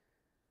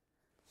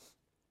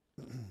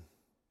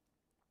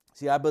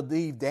 See, I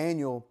believe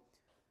Daniel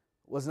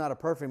was not a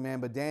perfect man,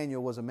 but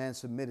Daniel was a man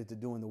submitted to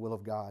doing the will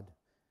of God,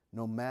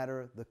 no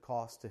matter the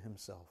cost to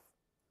himself.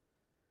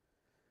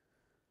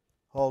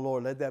 Oh,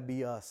 Lord, let that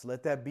be us.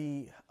 Let that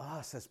be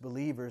us as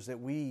believers that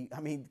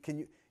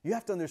you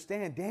have to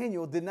understand,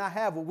 Daniel did not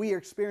have what we are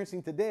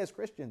experiencing today as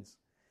Christians.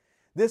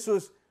 This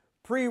was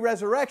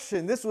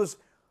pre-resurrection. This was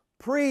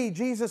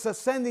pre-Jesus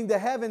ascending to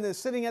heaven and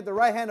sitting at the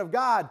right hand of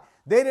God.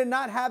 They did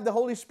not have the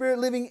Holy Spirit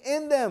living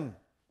in them.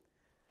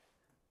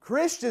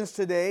 Christians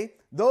today,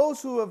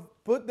 those who have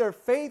put their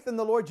faith in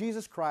the Lord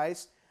Jesus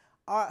Christ,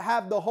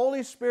 have the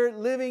Holy Spirit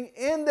living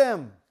in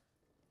them.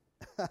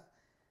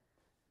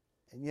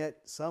 And yet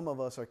some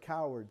of us are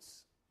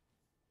cowards.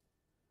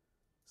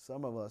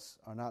 Some of us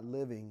are not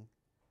living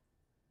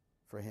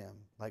for him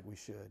like we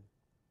should.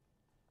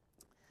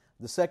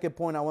 The second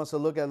point I want us to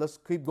look at, let's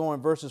keep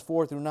going, verses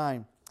 4 through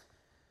 9.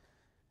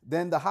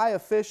 Then the high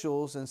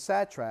officials and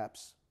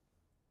satraps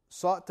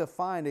sought to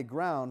find a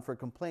ground for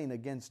complaint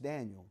against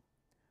Daniel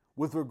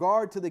with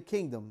regard to the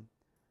kingdom,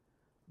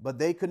 but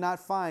they could not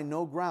find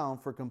no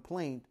ground for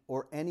complaint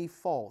or any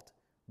fault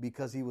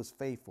because he was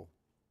faithful.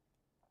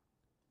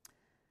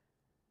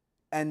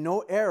 And no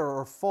error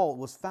or fault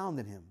was found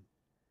in him.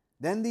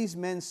 Then these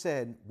men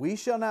said, "We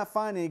shall not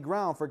find any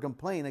ground for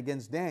complaint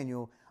against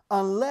Daniel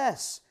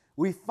unless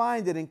we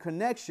find it in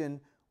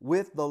connection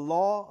with the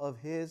law of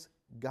his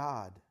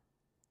God."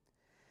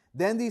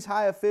 Then these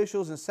high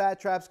officials and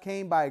satraps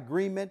came by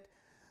agreement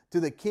to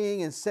the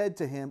king and said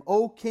to him,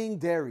 "O King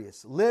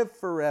Darius, live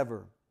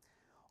forever."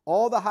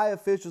 All the high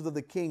officials of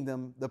the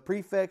kingdom, the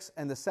prefects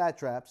and the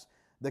satraps,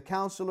 the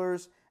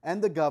counselors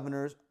and the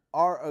governors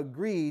are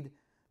agreed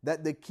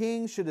that the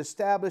king should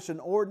establish an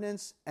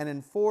ordinance and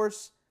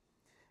enforce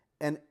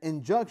an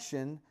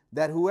injunction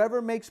that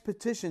whoever makes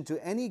petition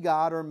to any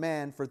god or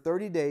man for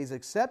 30 days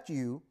except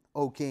you,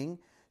 O king,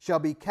 shall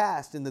be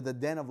cast into the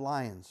den of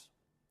lions.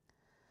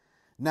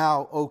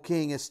 Now, O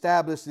king,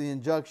 establish the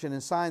injunction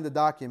and sign the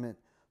document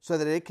so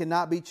that it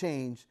cannot be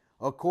changed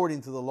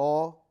according to the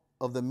law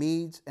of the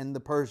Medes and the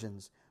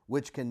Persians,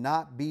 which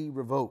cannot be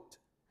revoked.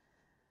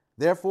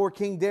 Therefore,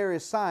 King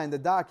Darius signed the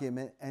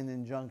document and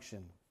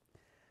injunction.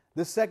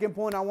 The second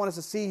point I want us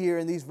to see here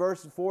in these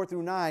verses 4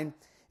 through 9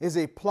 is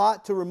a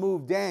plot to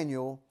remove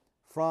Daniel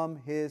from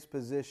his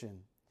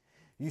position.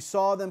 You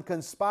saw them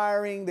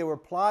conspiring. They were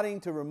plotting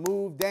to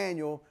remove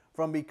Daniel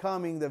from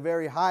becoming the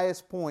very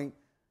highest point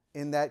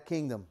in that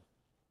kingdom.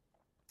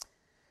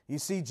 You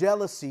see,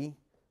 jealousy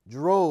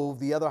drove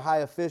the other high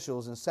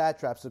officials and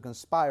satraps to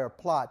conspire a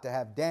plot to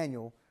have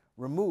Daniel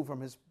removed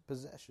from his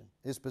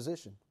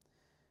position.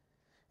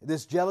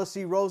 This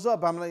jealousy rose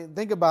up.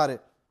 Think about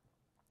it.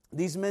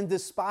 These men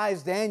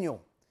despised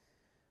Daniel.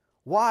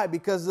 Why?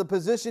 Because of the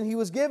position he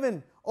was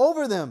given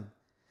over them.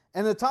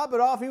 And to top it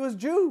off, he was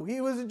Jew.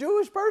 He was a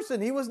Jewish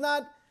person. He was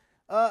not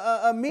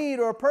a Mede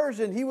or a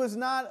Persian. He was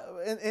not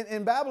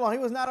in Babylon. He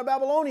was not a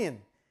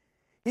Babylonian.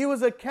 He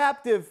was a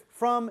captive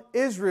from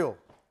Israel.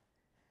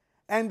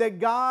 And that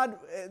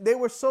they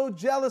were so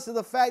jealous of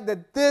the fact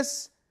that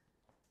this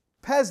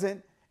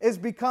peasant is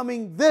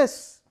becoming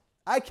this.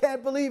 I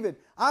can't believe it.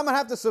 I'm going to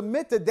have to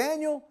submit to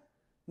Daniel?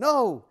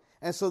 No.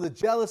 And so the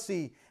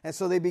jealousy, and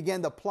so they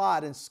began to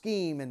plot and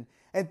scheme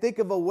and think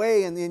of a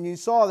way. And you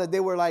saw that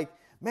they were like,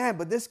 man,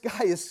 but this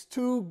guy is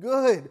too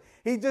good.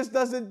 He just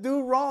doesn't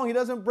do wrong. He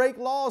doesn't break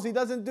laws.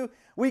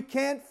 We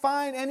can't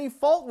find any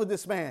fault with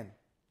this man.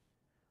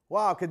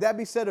 Wow, could that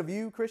be said of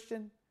you,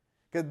 Christian?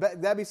 Could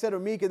that be said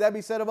of me? Could that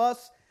be said of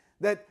us?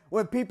 That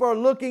when people are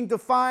looking to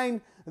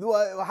find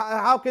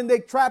how can they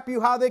trap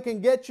you, how they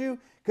can get you,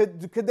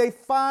 could they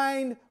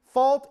find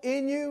fault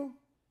in you?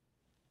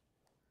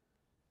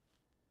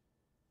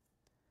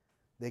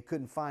 They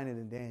couldn't find it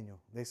in Daniel.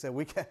 They said,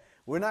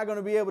 we're not going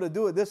to be able to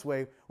do it this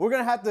way. We're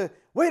going to have to,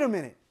 wait a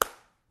minute.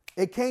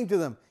 It came to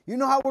them. You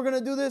know how we're going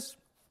to do this?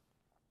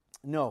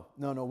 No.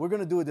 We're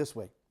going to do it this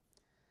way.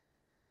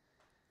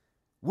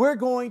 We're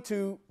going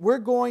to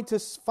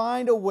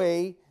find a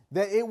way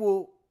that it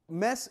will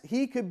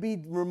he could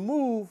be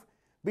removed,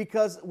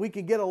 because we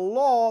could get a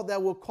law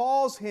that will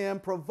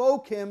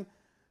provoke him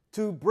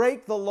to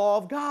break the law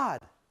of God.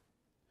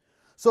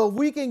 So if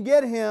we can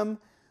get him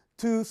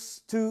to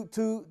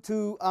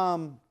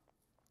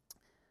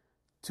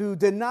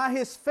deny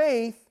his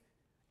faith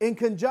in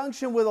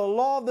conjunction with a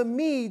law of the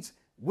Medes,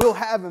 we'll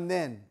have him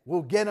then.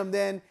 We'll get him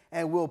then,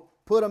 and we'll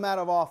put him out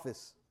of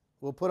office.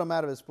 We'll put him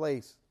out of his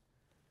place.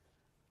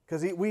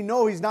 Because we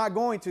know he's not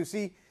going to.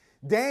 See,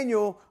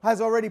 Daniel has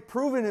already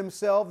proven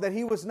himself that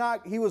he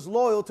was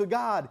loyal to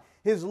God.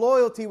 His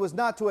loyalty was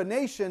not to a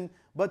nation,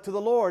 but to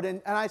the Lord.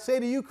 And I say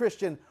to you,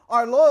 Christian,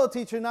 our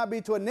loyalty should not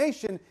be to a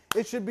nation.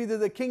 It should be to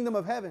the kingdom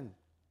of heaven.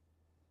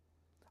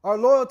 Our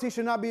loyalty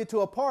should not be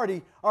to a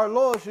party. Our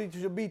loyalty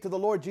should be to the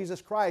Lord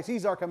Jesus Christ.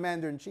 He's our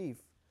commander-in-chief.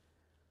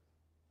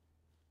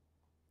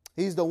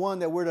 He's the one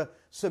that we're to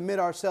submit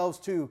ourselves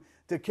to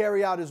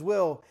carry out His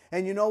will.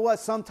 And you know what?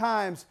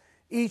 Sometimes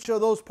each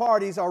of those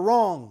parties are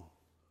wrong,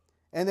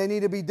 and they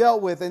need to be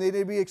dealt with, and they need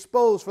to be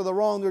exposed for the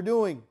wrong they're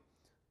doing.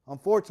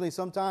 Unfortunately,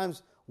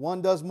 sometimes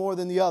one does more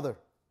than the other.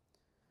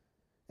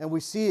 And we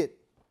see it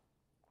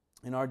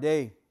in our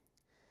day.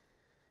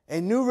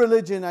 A new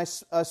religion I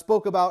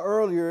spoke about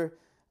earlier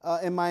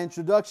in my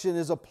introduction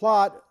is a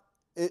plot,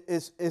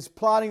 is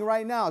plotting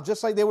right now,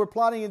 just like they were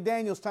plotting in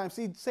Daniel's time.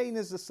 See, Satan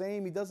is the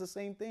same. He does the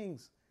same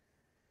things.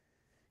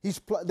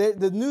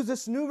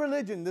 This new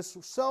religion, this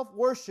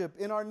self-worship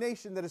in our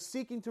nation that is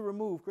seeking to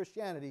remove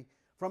Christianity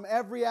from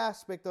every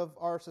aspect of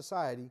our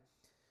society.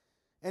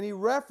 And he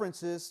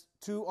references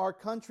to our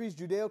country's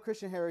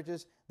Judeo-Christian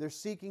heritage. They're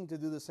seeking to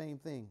do the same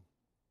thing.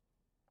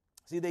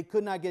 See, they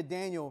could not get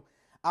Daniel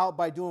out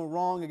by doing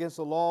wrong against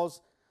the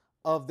laws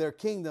of their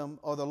kingdom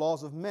or the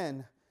laws of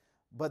men,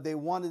 but they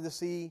wanted to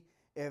see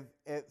if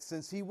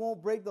since he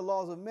won't break the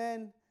laws of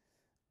men,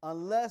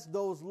 unless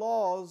those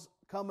laws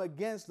come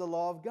against the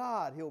law of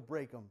God, he'll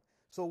break them.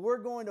 So we're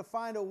going to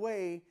find a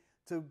way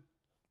to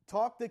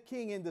talk the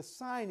king into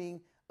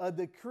signing a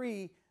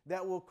decree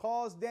that will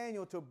cause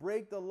Daniel to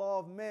break the law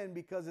of men,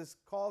 because it's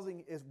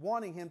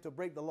wanting him to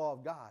break the law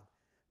of God.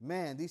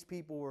 Man, these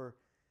people were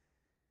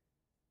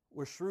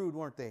shrewd,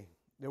 weren't they?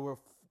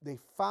 They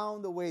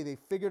found a way. They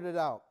figured it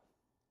out.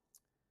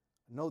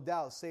 No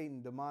doubt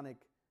Satan, demonic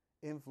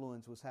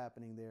influence was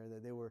happening there,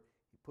 that they were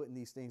putting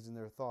these things in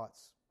their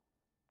thoughts.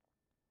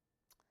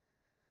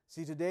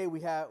 See, today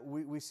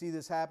we see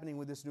this happening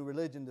with this new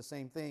religion, the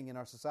same thing in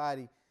our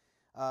society.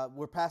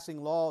 We're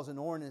passing laws and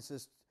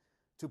ordinances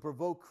to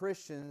provoke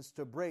Christians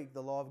to break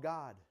the law of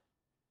God.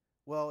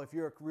 Well, if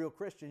you're a real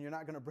Christian, you're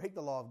not going to break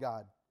the law of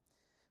God.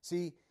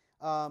 See,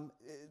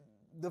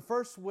 the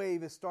first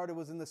wave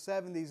was in the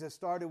 70s. It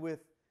started with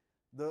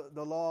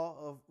the law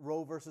of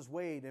Roe versus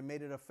Wade, and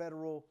made it a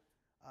federal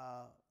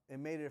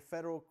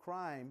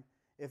crime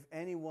if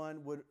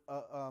anyone would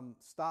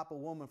stop a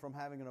woman from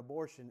having an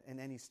abortion in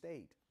any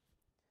state.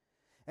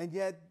 And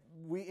yet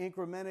we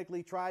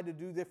incrementally tried to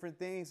do different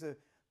things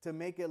to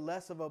make it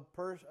less of a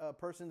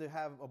person to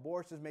have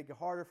abortions, make it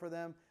harder for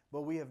them.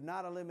 But we have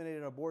not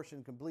eliminated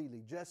abortion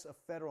completely. Just a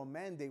federal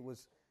mandate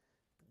was,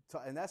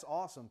 and that's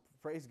awesome.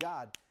 Praise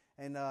God.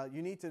 And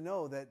you need to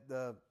know that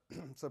the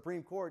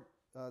Supreme Court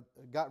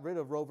got rid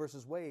of Roe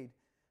versus Wade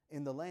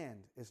in the land.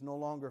 It's no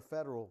longer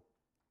federal.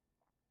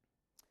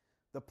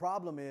 The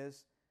problem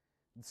is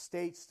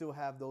states still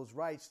have those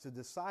rights to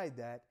decide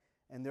that,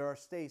 and there are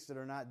states that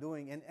are not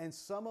doing. And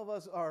some of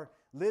us are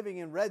living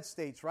in red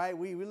states, right?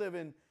 We live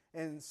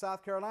in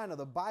South Carolina,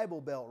 the Bible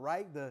Belt,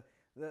 right?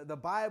 The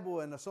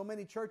Bible, and so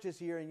many churches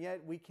here, and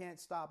yet we can't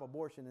stop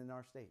abortion in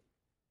our state.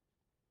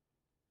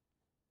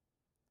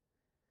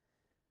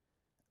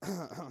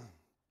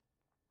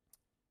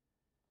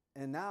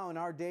 And now in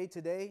our day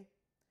today,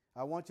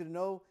 I want you to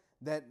know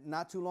that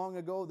not too long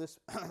ago, this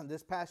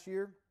past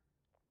year,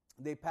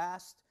 they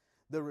passed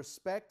the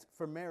Respect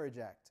for Marriage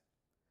Act.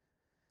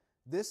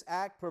 This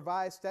act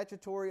provides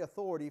statutory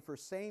authority for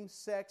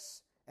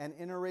same-sex and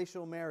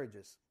interracial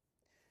marriages.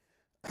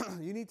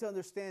 You need to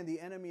understand the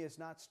enemy is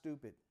not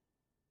stupid.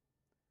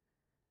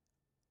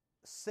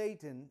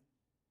 Satan,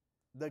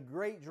 the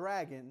great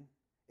dragon,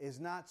 is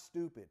not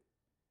stupid.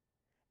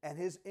 And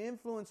his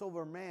influence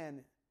over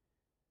man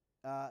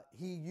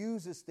he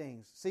uses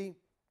things. See,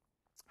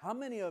 how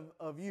many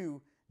of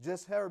you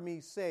just heard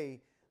me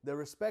say the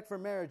Respect for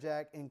Marriage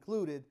Act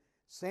included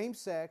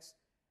same-sex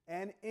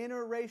and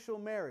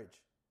interracial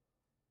marriage?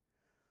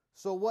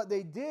 So what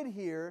they did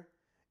here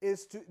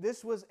is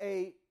this was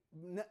a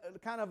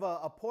kind of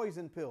a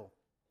poison pill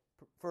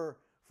for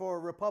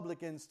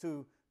Republicans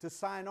to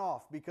sign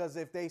off, because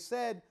if they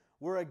said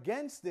we're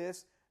against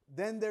this,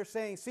 then they're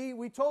saying, see,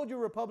 we told you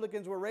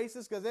Republicans were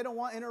racist because they don't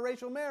want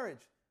interracial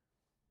marriage.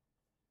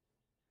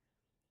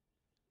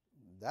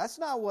 That's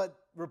not what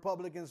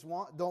Republicans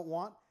don't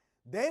want.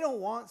 They don't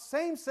want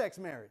same-sex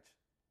marriage,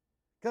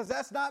 because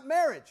that's not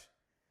marriage.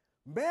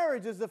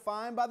 Marriage is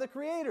defined by the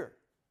Creator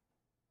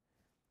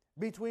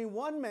between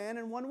one man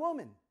and one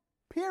woman,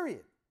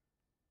 period.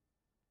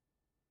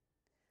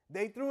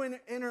 They threw in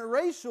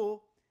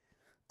interracial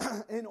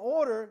in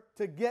order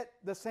to get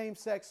the same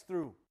sex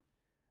through,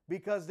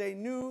 because they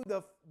knew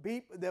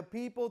the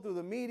people through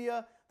the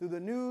media, through the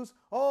news,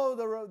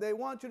 they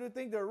want you to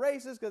think they're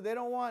racist because they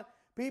don't want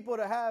people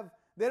to have,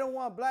 they don't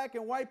want black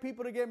and white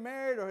people to get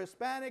married, or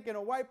Hispanic and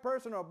a white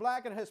person, or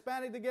black and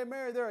Hispanic to get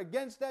married. They're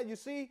against that. You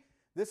see,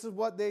 this is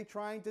what they're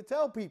trying to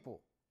tell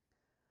people.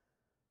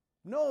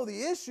 No,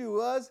 the issue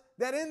was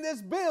that in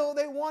this bill,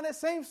 they wanted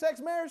same-sex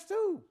marriage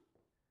too.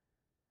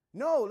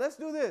 No, let's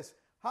do this.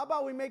 How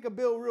about we make a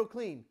bill real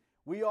clean?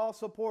 We all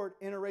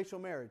support interracial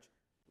marriage.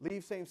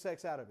 Leave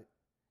same-sex out of it.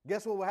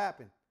 Guess what will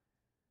happen?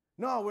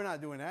 No, we're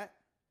not doing that.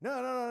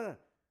 No.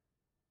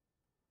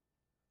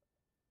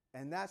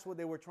 And that's what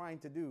they were trying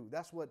to do.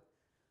 That's what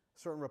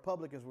certain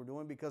Republicans were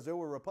doing, because there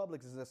were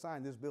Republicans that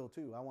signed this bill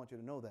too. I want you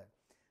to know that.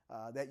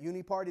 That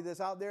uni party that's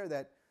out there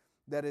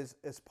that is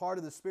part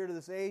of the spirit of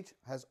this age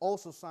has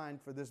also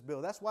signed for this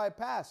bill. That's why it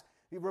passed.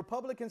 The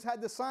Republicans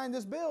had to sign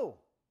this bill.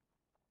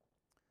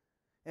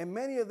 And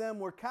many of them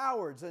were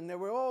cowards, and they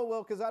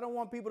were, because I don't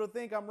want people to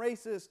think I'm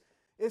racist.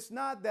 It's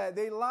not that.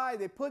 They lie.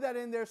 They put that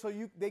in there so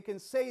they can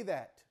say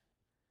that.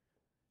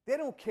 They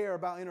don't care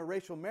about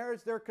interracial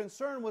marriage. Their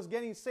concern was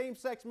getting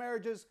same-sex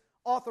marriages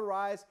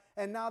authorized,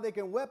 and now they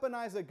can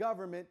weaponize the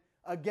government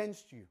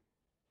against you.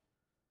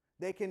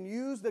 They can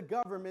use the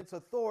government's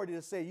authority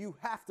to say you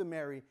have to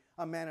marry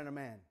a man and a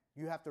man.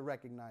 You have to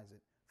recognize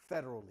it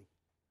federally.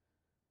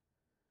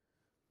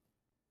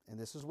 And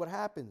this is what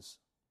happens.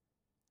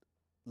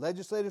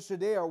 Legislators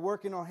today are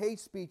working on hate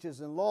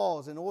speeches and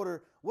laws in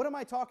order. What am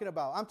I talking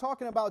about? I'm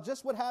talking about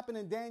just what happened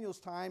in Daniel's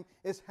time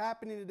is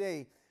happening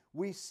today.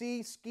 We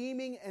see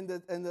scheming and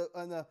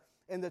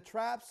the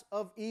traps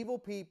of evil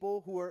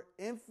people who are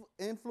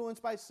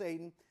influenced by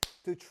Satan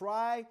to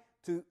try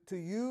to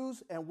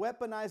use and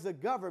weaponize the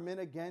government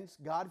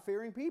against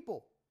God-fearing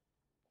people.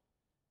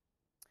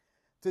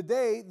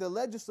 Today, the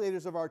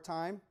legislators of our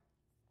time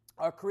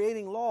are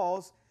creating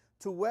laws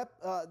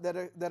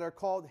that are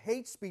called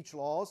hate speech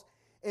laws,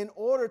 in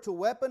order to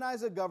weaponize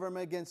the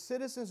government against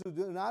citizens who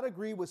do not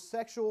agree with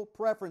sexual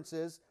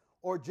preferences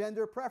or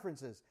gender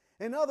preferences.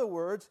 In other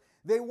words,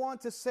 they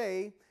want to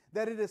say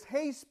that it is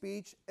hate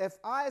speech if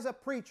I, as a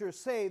preacher,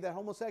 say that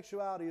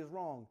homosexuality is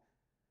wrong,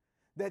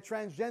 that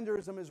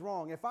transgenderism is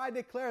wrong. If I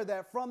declare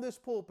that from this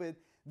pulpit,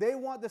 they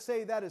want to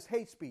say that is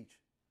hate speech.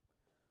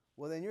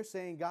 Well, then you're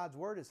saying God's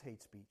word is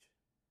hate speech,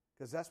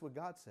 because that's what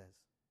God says.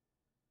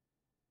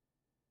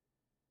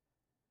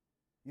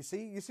 You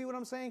see what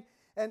I'm saying?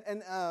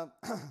 And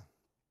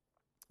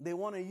they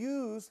want to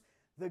use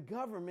the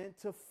government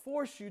to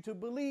force you to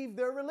believe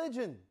their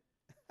religion.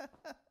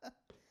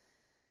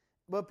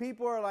 But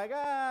people are like,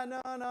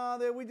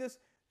 no, we just...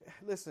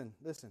 Listen.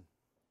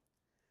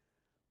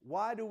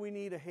 Why do we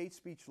need a hate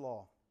speech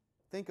law?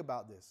 Think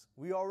about this.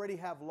 We already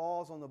have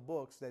laws on the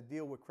books that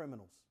deal with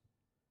criminals.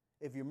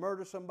 If you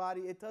murder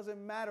somebody, it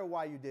doesn't matter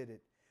why you did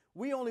it.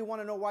 We only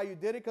want to know why you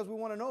did it because we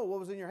want to know what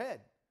was in your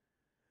head.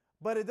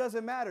 But it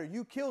doesn't matter.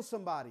 You killed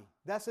somebody.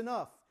 That's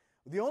enough.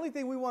 The only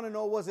thing we want to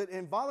know, was it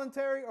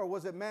involuntary or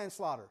was it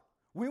manslaughter?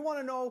 We want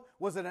to know,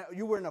 was it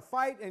you were in a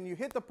fight and you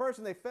hit the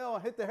person, they fell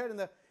and hit their head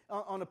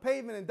on the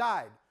pavement and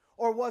died?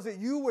 Or was it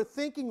you were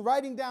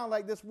writing down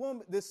like this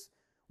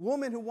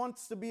woman who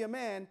wants to be a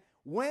man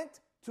went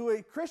to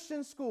a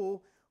Christian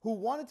school who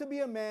wanted to be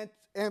a man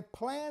and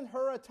planned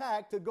her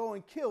attack to go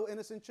and kill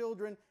innocent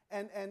children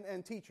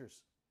and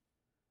teachers?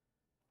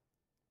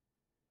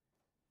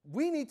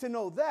 We need to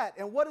know that.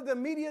 And what did the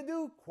media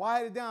do?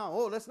 Quiet it down.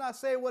 Oh, let's not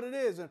say what it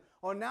is.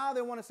 Or now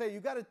they want to say, you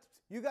got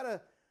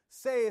to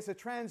say it's a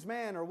trans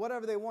man or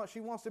whatever they want. She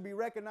wants to be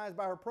recognized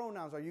by her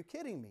pronouns. Are you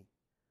kidding me?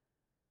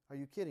 Are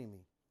you kidding me?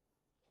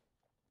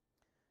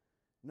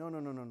 No.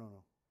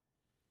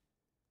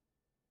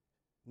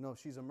 No,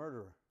 she's a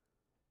murderer.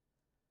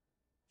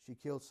 She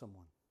killed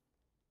someone.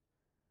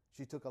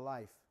 She took a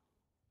life.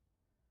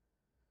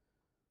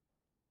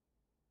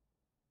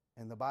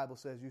 And the Bible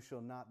says you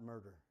shall not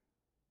murder.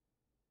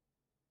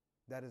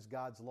 That is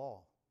God's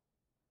law,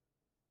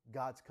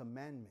 God's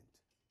commandment.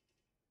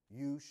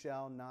 You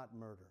shall not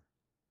murder.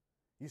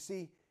 You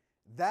see,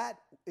 that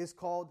is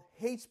called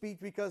hate speech,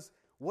 because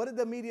what did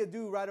the media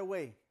do right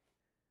away?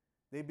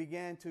 They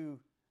began to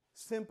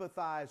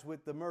sympathize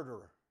with the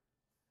murderer.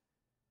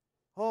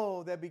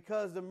 Oh, that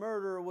because the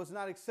murderer was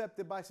not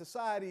accepted by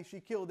society, she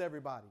killed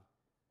everybody.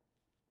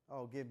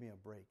 Oh, give me a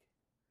break.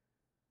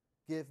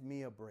 Give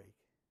me a break.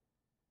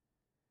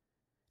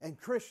 And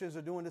Christians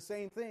are doing the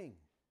same thing.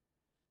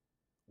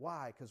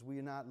 Why? Because we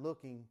are not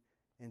looking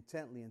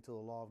intently into the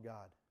law of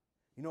God.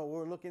 You know what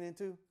we're looking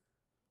into?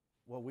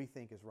 What we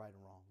think is right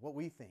and wrong. What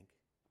we think.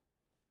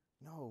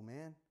 No,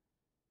 man.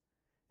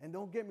 And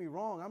don't get me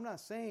wrong. I'm not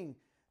saying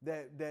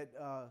that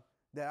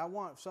I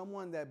want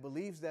someone that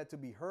believes that to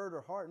be hurt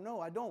or hard. No,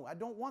 I don't. I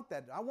don't want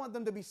that. I want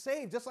them to be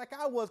saved just like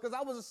I was, because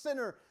I was a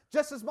sinner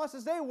just as much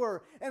as they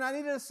were. And I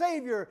needed a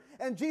Savior.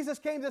 And Jesus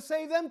came to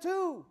save them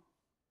too.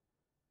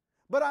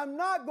 But I'm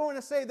not going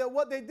to say that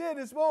what they did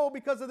is,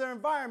 because of their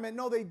environment.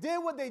 No, they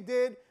did what they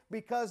did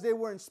because they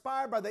were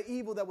inspired by the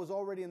evil that was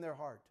already in their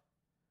heart.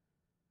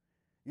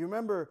 You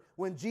remember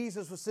when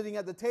Jesus was sitting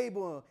at the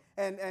table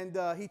and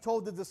he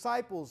told the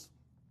disciples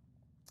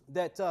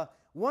that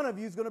one of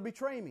you is going to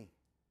betray me.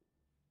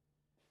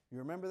 You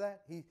remember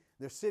that?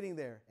 They're sitting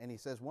there and he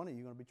says, one of you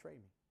is going to betray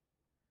me.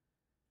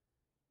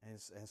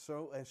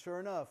 And sure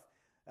enough,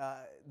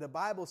 the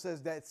Bible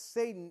says that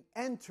Satan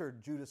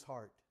entered Judas'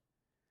 heart.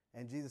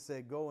 And Jesus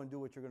said, go and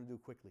do what you're going to do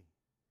quickly.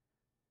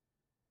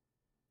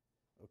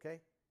 Okay?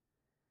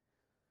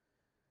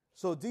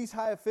 So these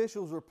high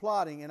officials were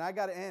plotting, and I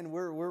got to end.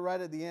 We're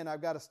right at the end.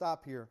 I've got to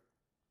stop here.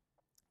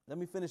 Let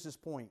me finish this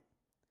point.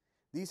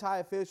 These high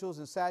officials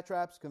and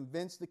satraps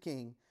convinced the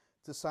king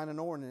to sign an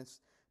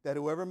ordinance that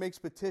whoever makes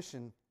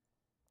petition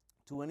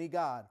to any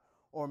god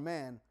or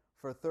man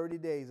for 30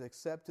 days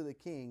except to the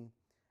king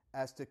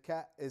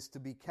is to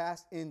be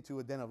cast into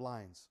a den of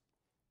lions.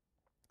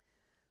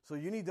 So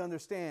you need to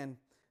understand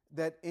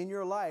that in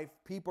your life,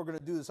 people are going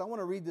to do this. I want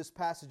to read this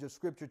passage of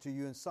Scripture to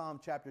you in Psalm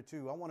chapter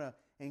 2. I want to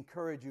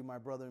encourage you, my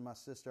brother and my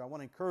sister. I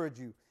want to encourage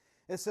you.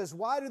 It says,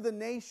 why do the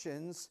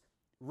nations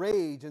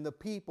rage and the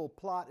people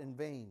plot in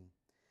vain?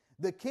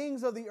 The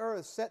kings of the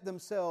earth set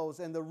themselves,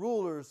 and the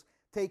rulers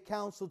take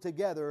counsel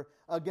together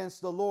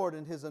against the Lord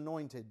and his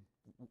anointed,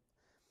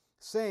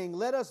 saying,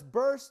 let us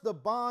burst the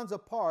bonds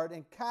apart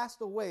and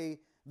cast away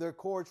their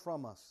cords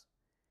from us.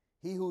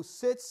 He who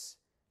sits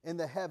in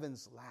the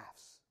heavens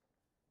laughs.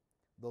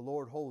 The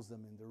Lord holds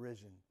them in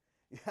derision.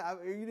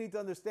 You need to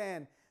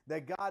understand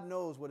that God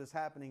knows what is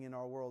happening in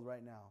our world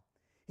right now.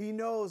 He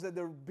knows that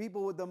the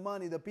people with the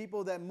money, the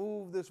people that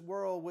move this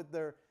world with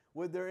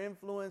their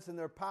influence and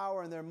their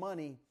power and their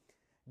money,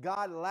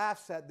 God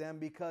laughs at them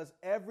because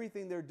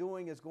everything they're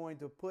doing is going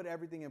to put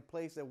everything in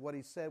place that what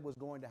he said was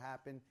going to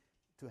happen.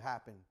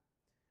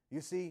 You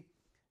see,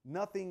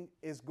 nothing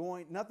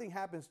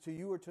happens to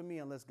you or to me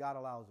unless God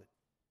allows it.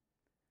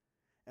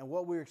 And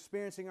what we're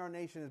experiencing in our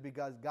nation is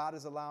because God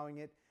is allowing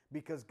it,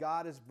 because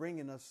God is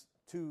bringing us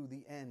to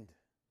the end.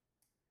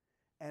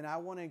 And I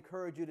want to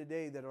encourage you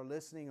today that are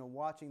listening and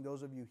watching,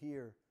 those of you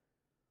here,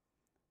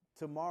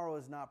 tomorrow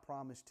is not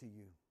promised to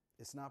you.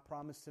 It's not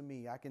promised to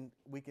me.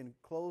 We can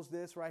close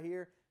this right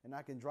here and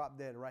I can drop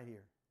dead right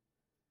here.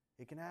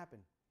 It can happen.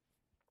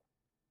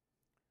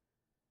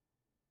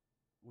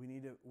 We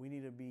need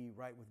to be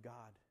right with God.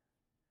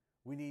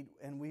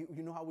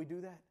 You know how we do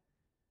that?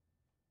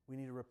 We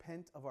need to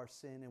repent of our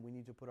sin and we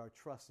need to put our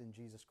trust in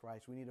Jesus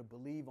Christ. We need to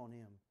believe on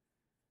him.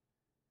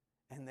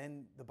 And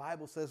then the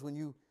Bible says when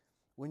you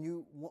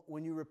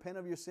repent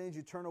of your sins,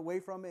 you turn away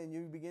from it and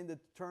you begin to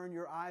turn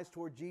your eyes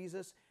toward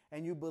Jesus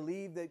and you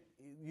believe that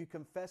you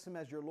confess him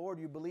as your Lord.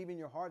 You believe in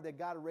your heart that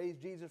God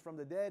raised Jesus from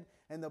the dead.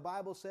 And the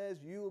Bible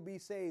says you will be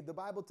saved. The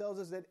Bible tells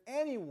us that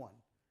anyone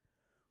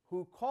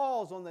who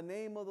calls on the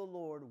name of the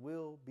Lord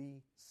will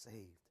be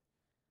saved.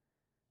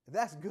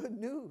 That's good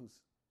news.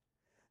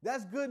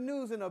 That's good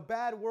news in a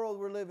bad world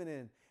we're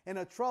living in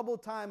a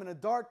troubled time, in a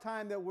dark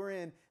time that we're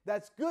in.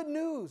 That's good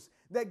news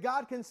that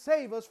God can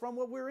save us from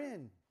what we're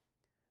in.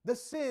 The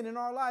sin in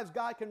our lives,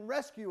 God can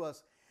rescue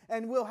us,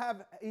 and we'll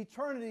have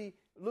eternity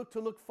to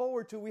look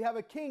forward to. We have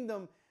a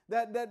kingdom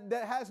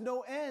that has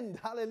no end,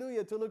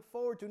 hallelujah, to look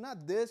forward to.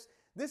 Not this.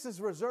 This is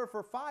reserved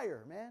for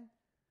fire, man.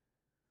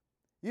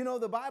 You know,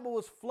 the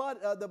Bible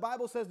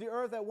says the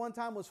earth at one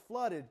time was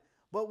flooded.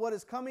 But what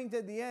is coming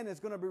to the end is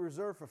going to be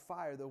reserved for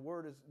fire. The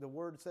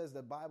word says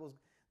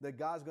that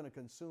God's going to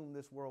consume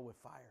this world with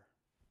fire.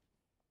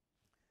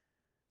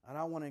 And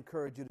I want to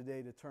encourage you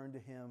today to turn to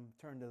him,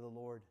 turn to the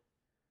Lord.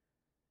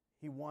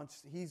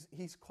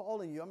 He's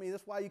calling you. I mean,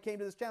 that's why you came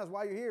to this channel. That's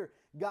why you're here.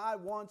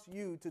 God wants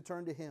you to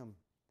turn to him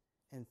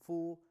in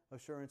full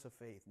assurance of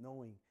faith,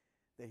 knowing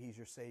that he's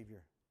your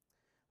Savior.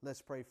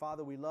 Let's pray.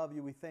 Father, we love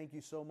you. We thank you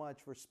so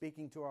much for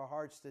speaking to our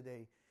hearts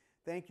today.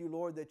 Thank you,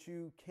 Lord, that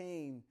you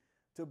came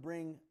to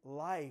bring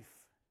life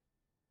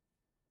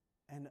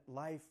and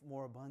life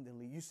more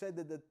abundantly. You said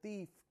that the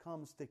thief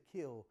comes to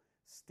kill,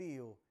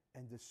 steal,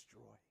 and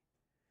destroy.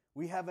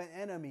 We have an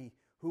enemy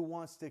who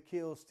wants to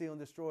kill, steal, and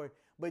destroy,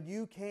 but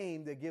you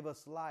came to give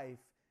us life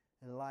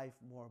and life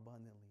more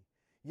abundantly.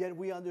 Yet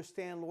we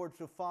understand, Lord,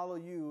 to follow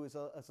you is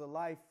a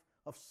life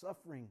of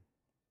suffering.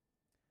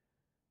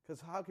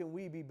 Because how can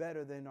we be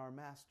better than our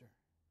master?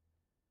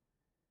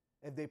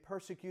 If they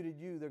persecuted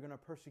you, they're going to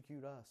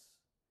persecute us.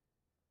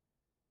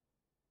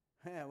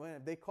 Man,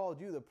 if they called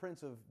you the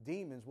prince of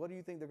demons, what do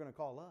you think they're going to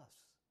call us?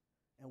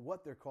 And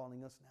what they're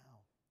calling us now.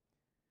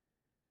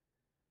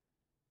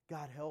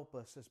 God, help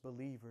us as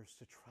believers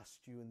to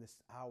trust you in this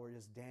hour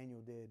as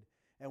Daniel did.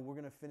 And we're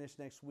going to finish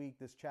next week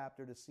this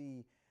chapter to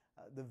see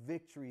the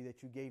victory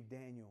that you gave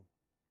Daniel.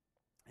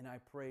 And I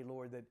pray,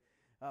 Lord, that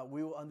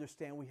we will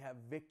understand we have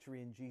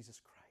victory in Jesus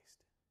Christ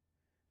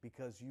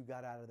because you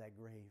got out of that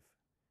grave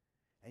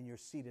and you're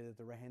seated at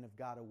the right hand of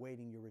God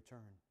awaiting your return.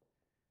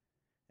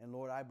 And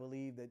Lord, I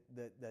believe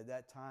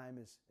that time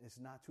is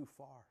not too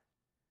far.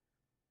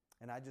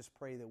 And I just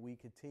pray that we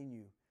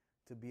continue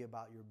to be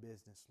about your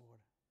business, Lord.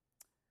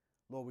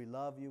 Lord, we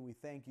love you. We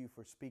thank you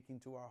for speaking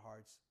to our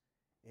hearts.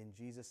 In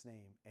Jesus'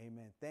 name,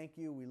 amen. Thank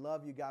you. We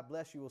love you. God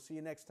bless you. We'll see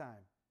you next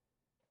time.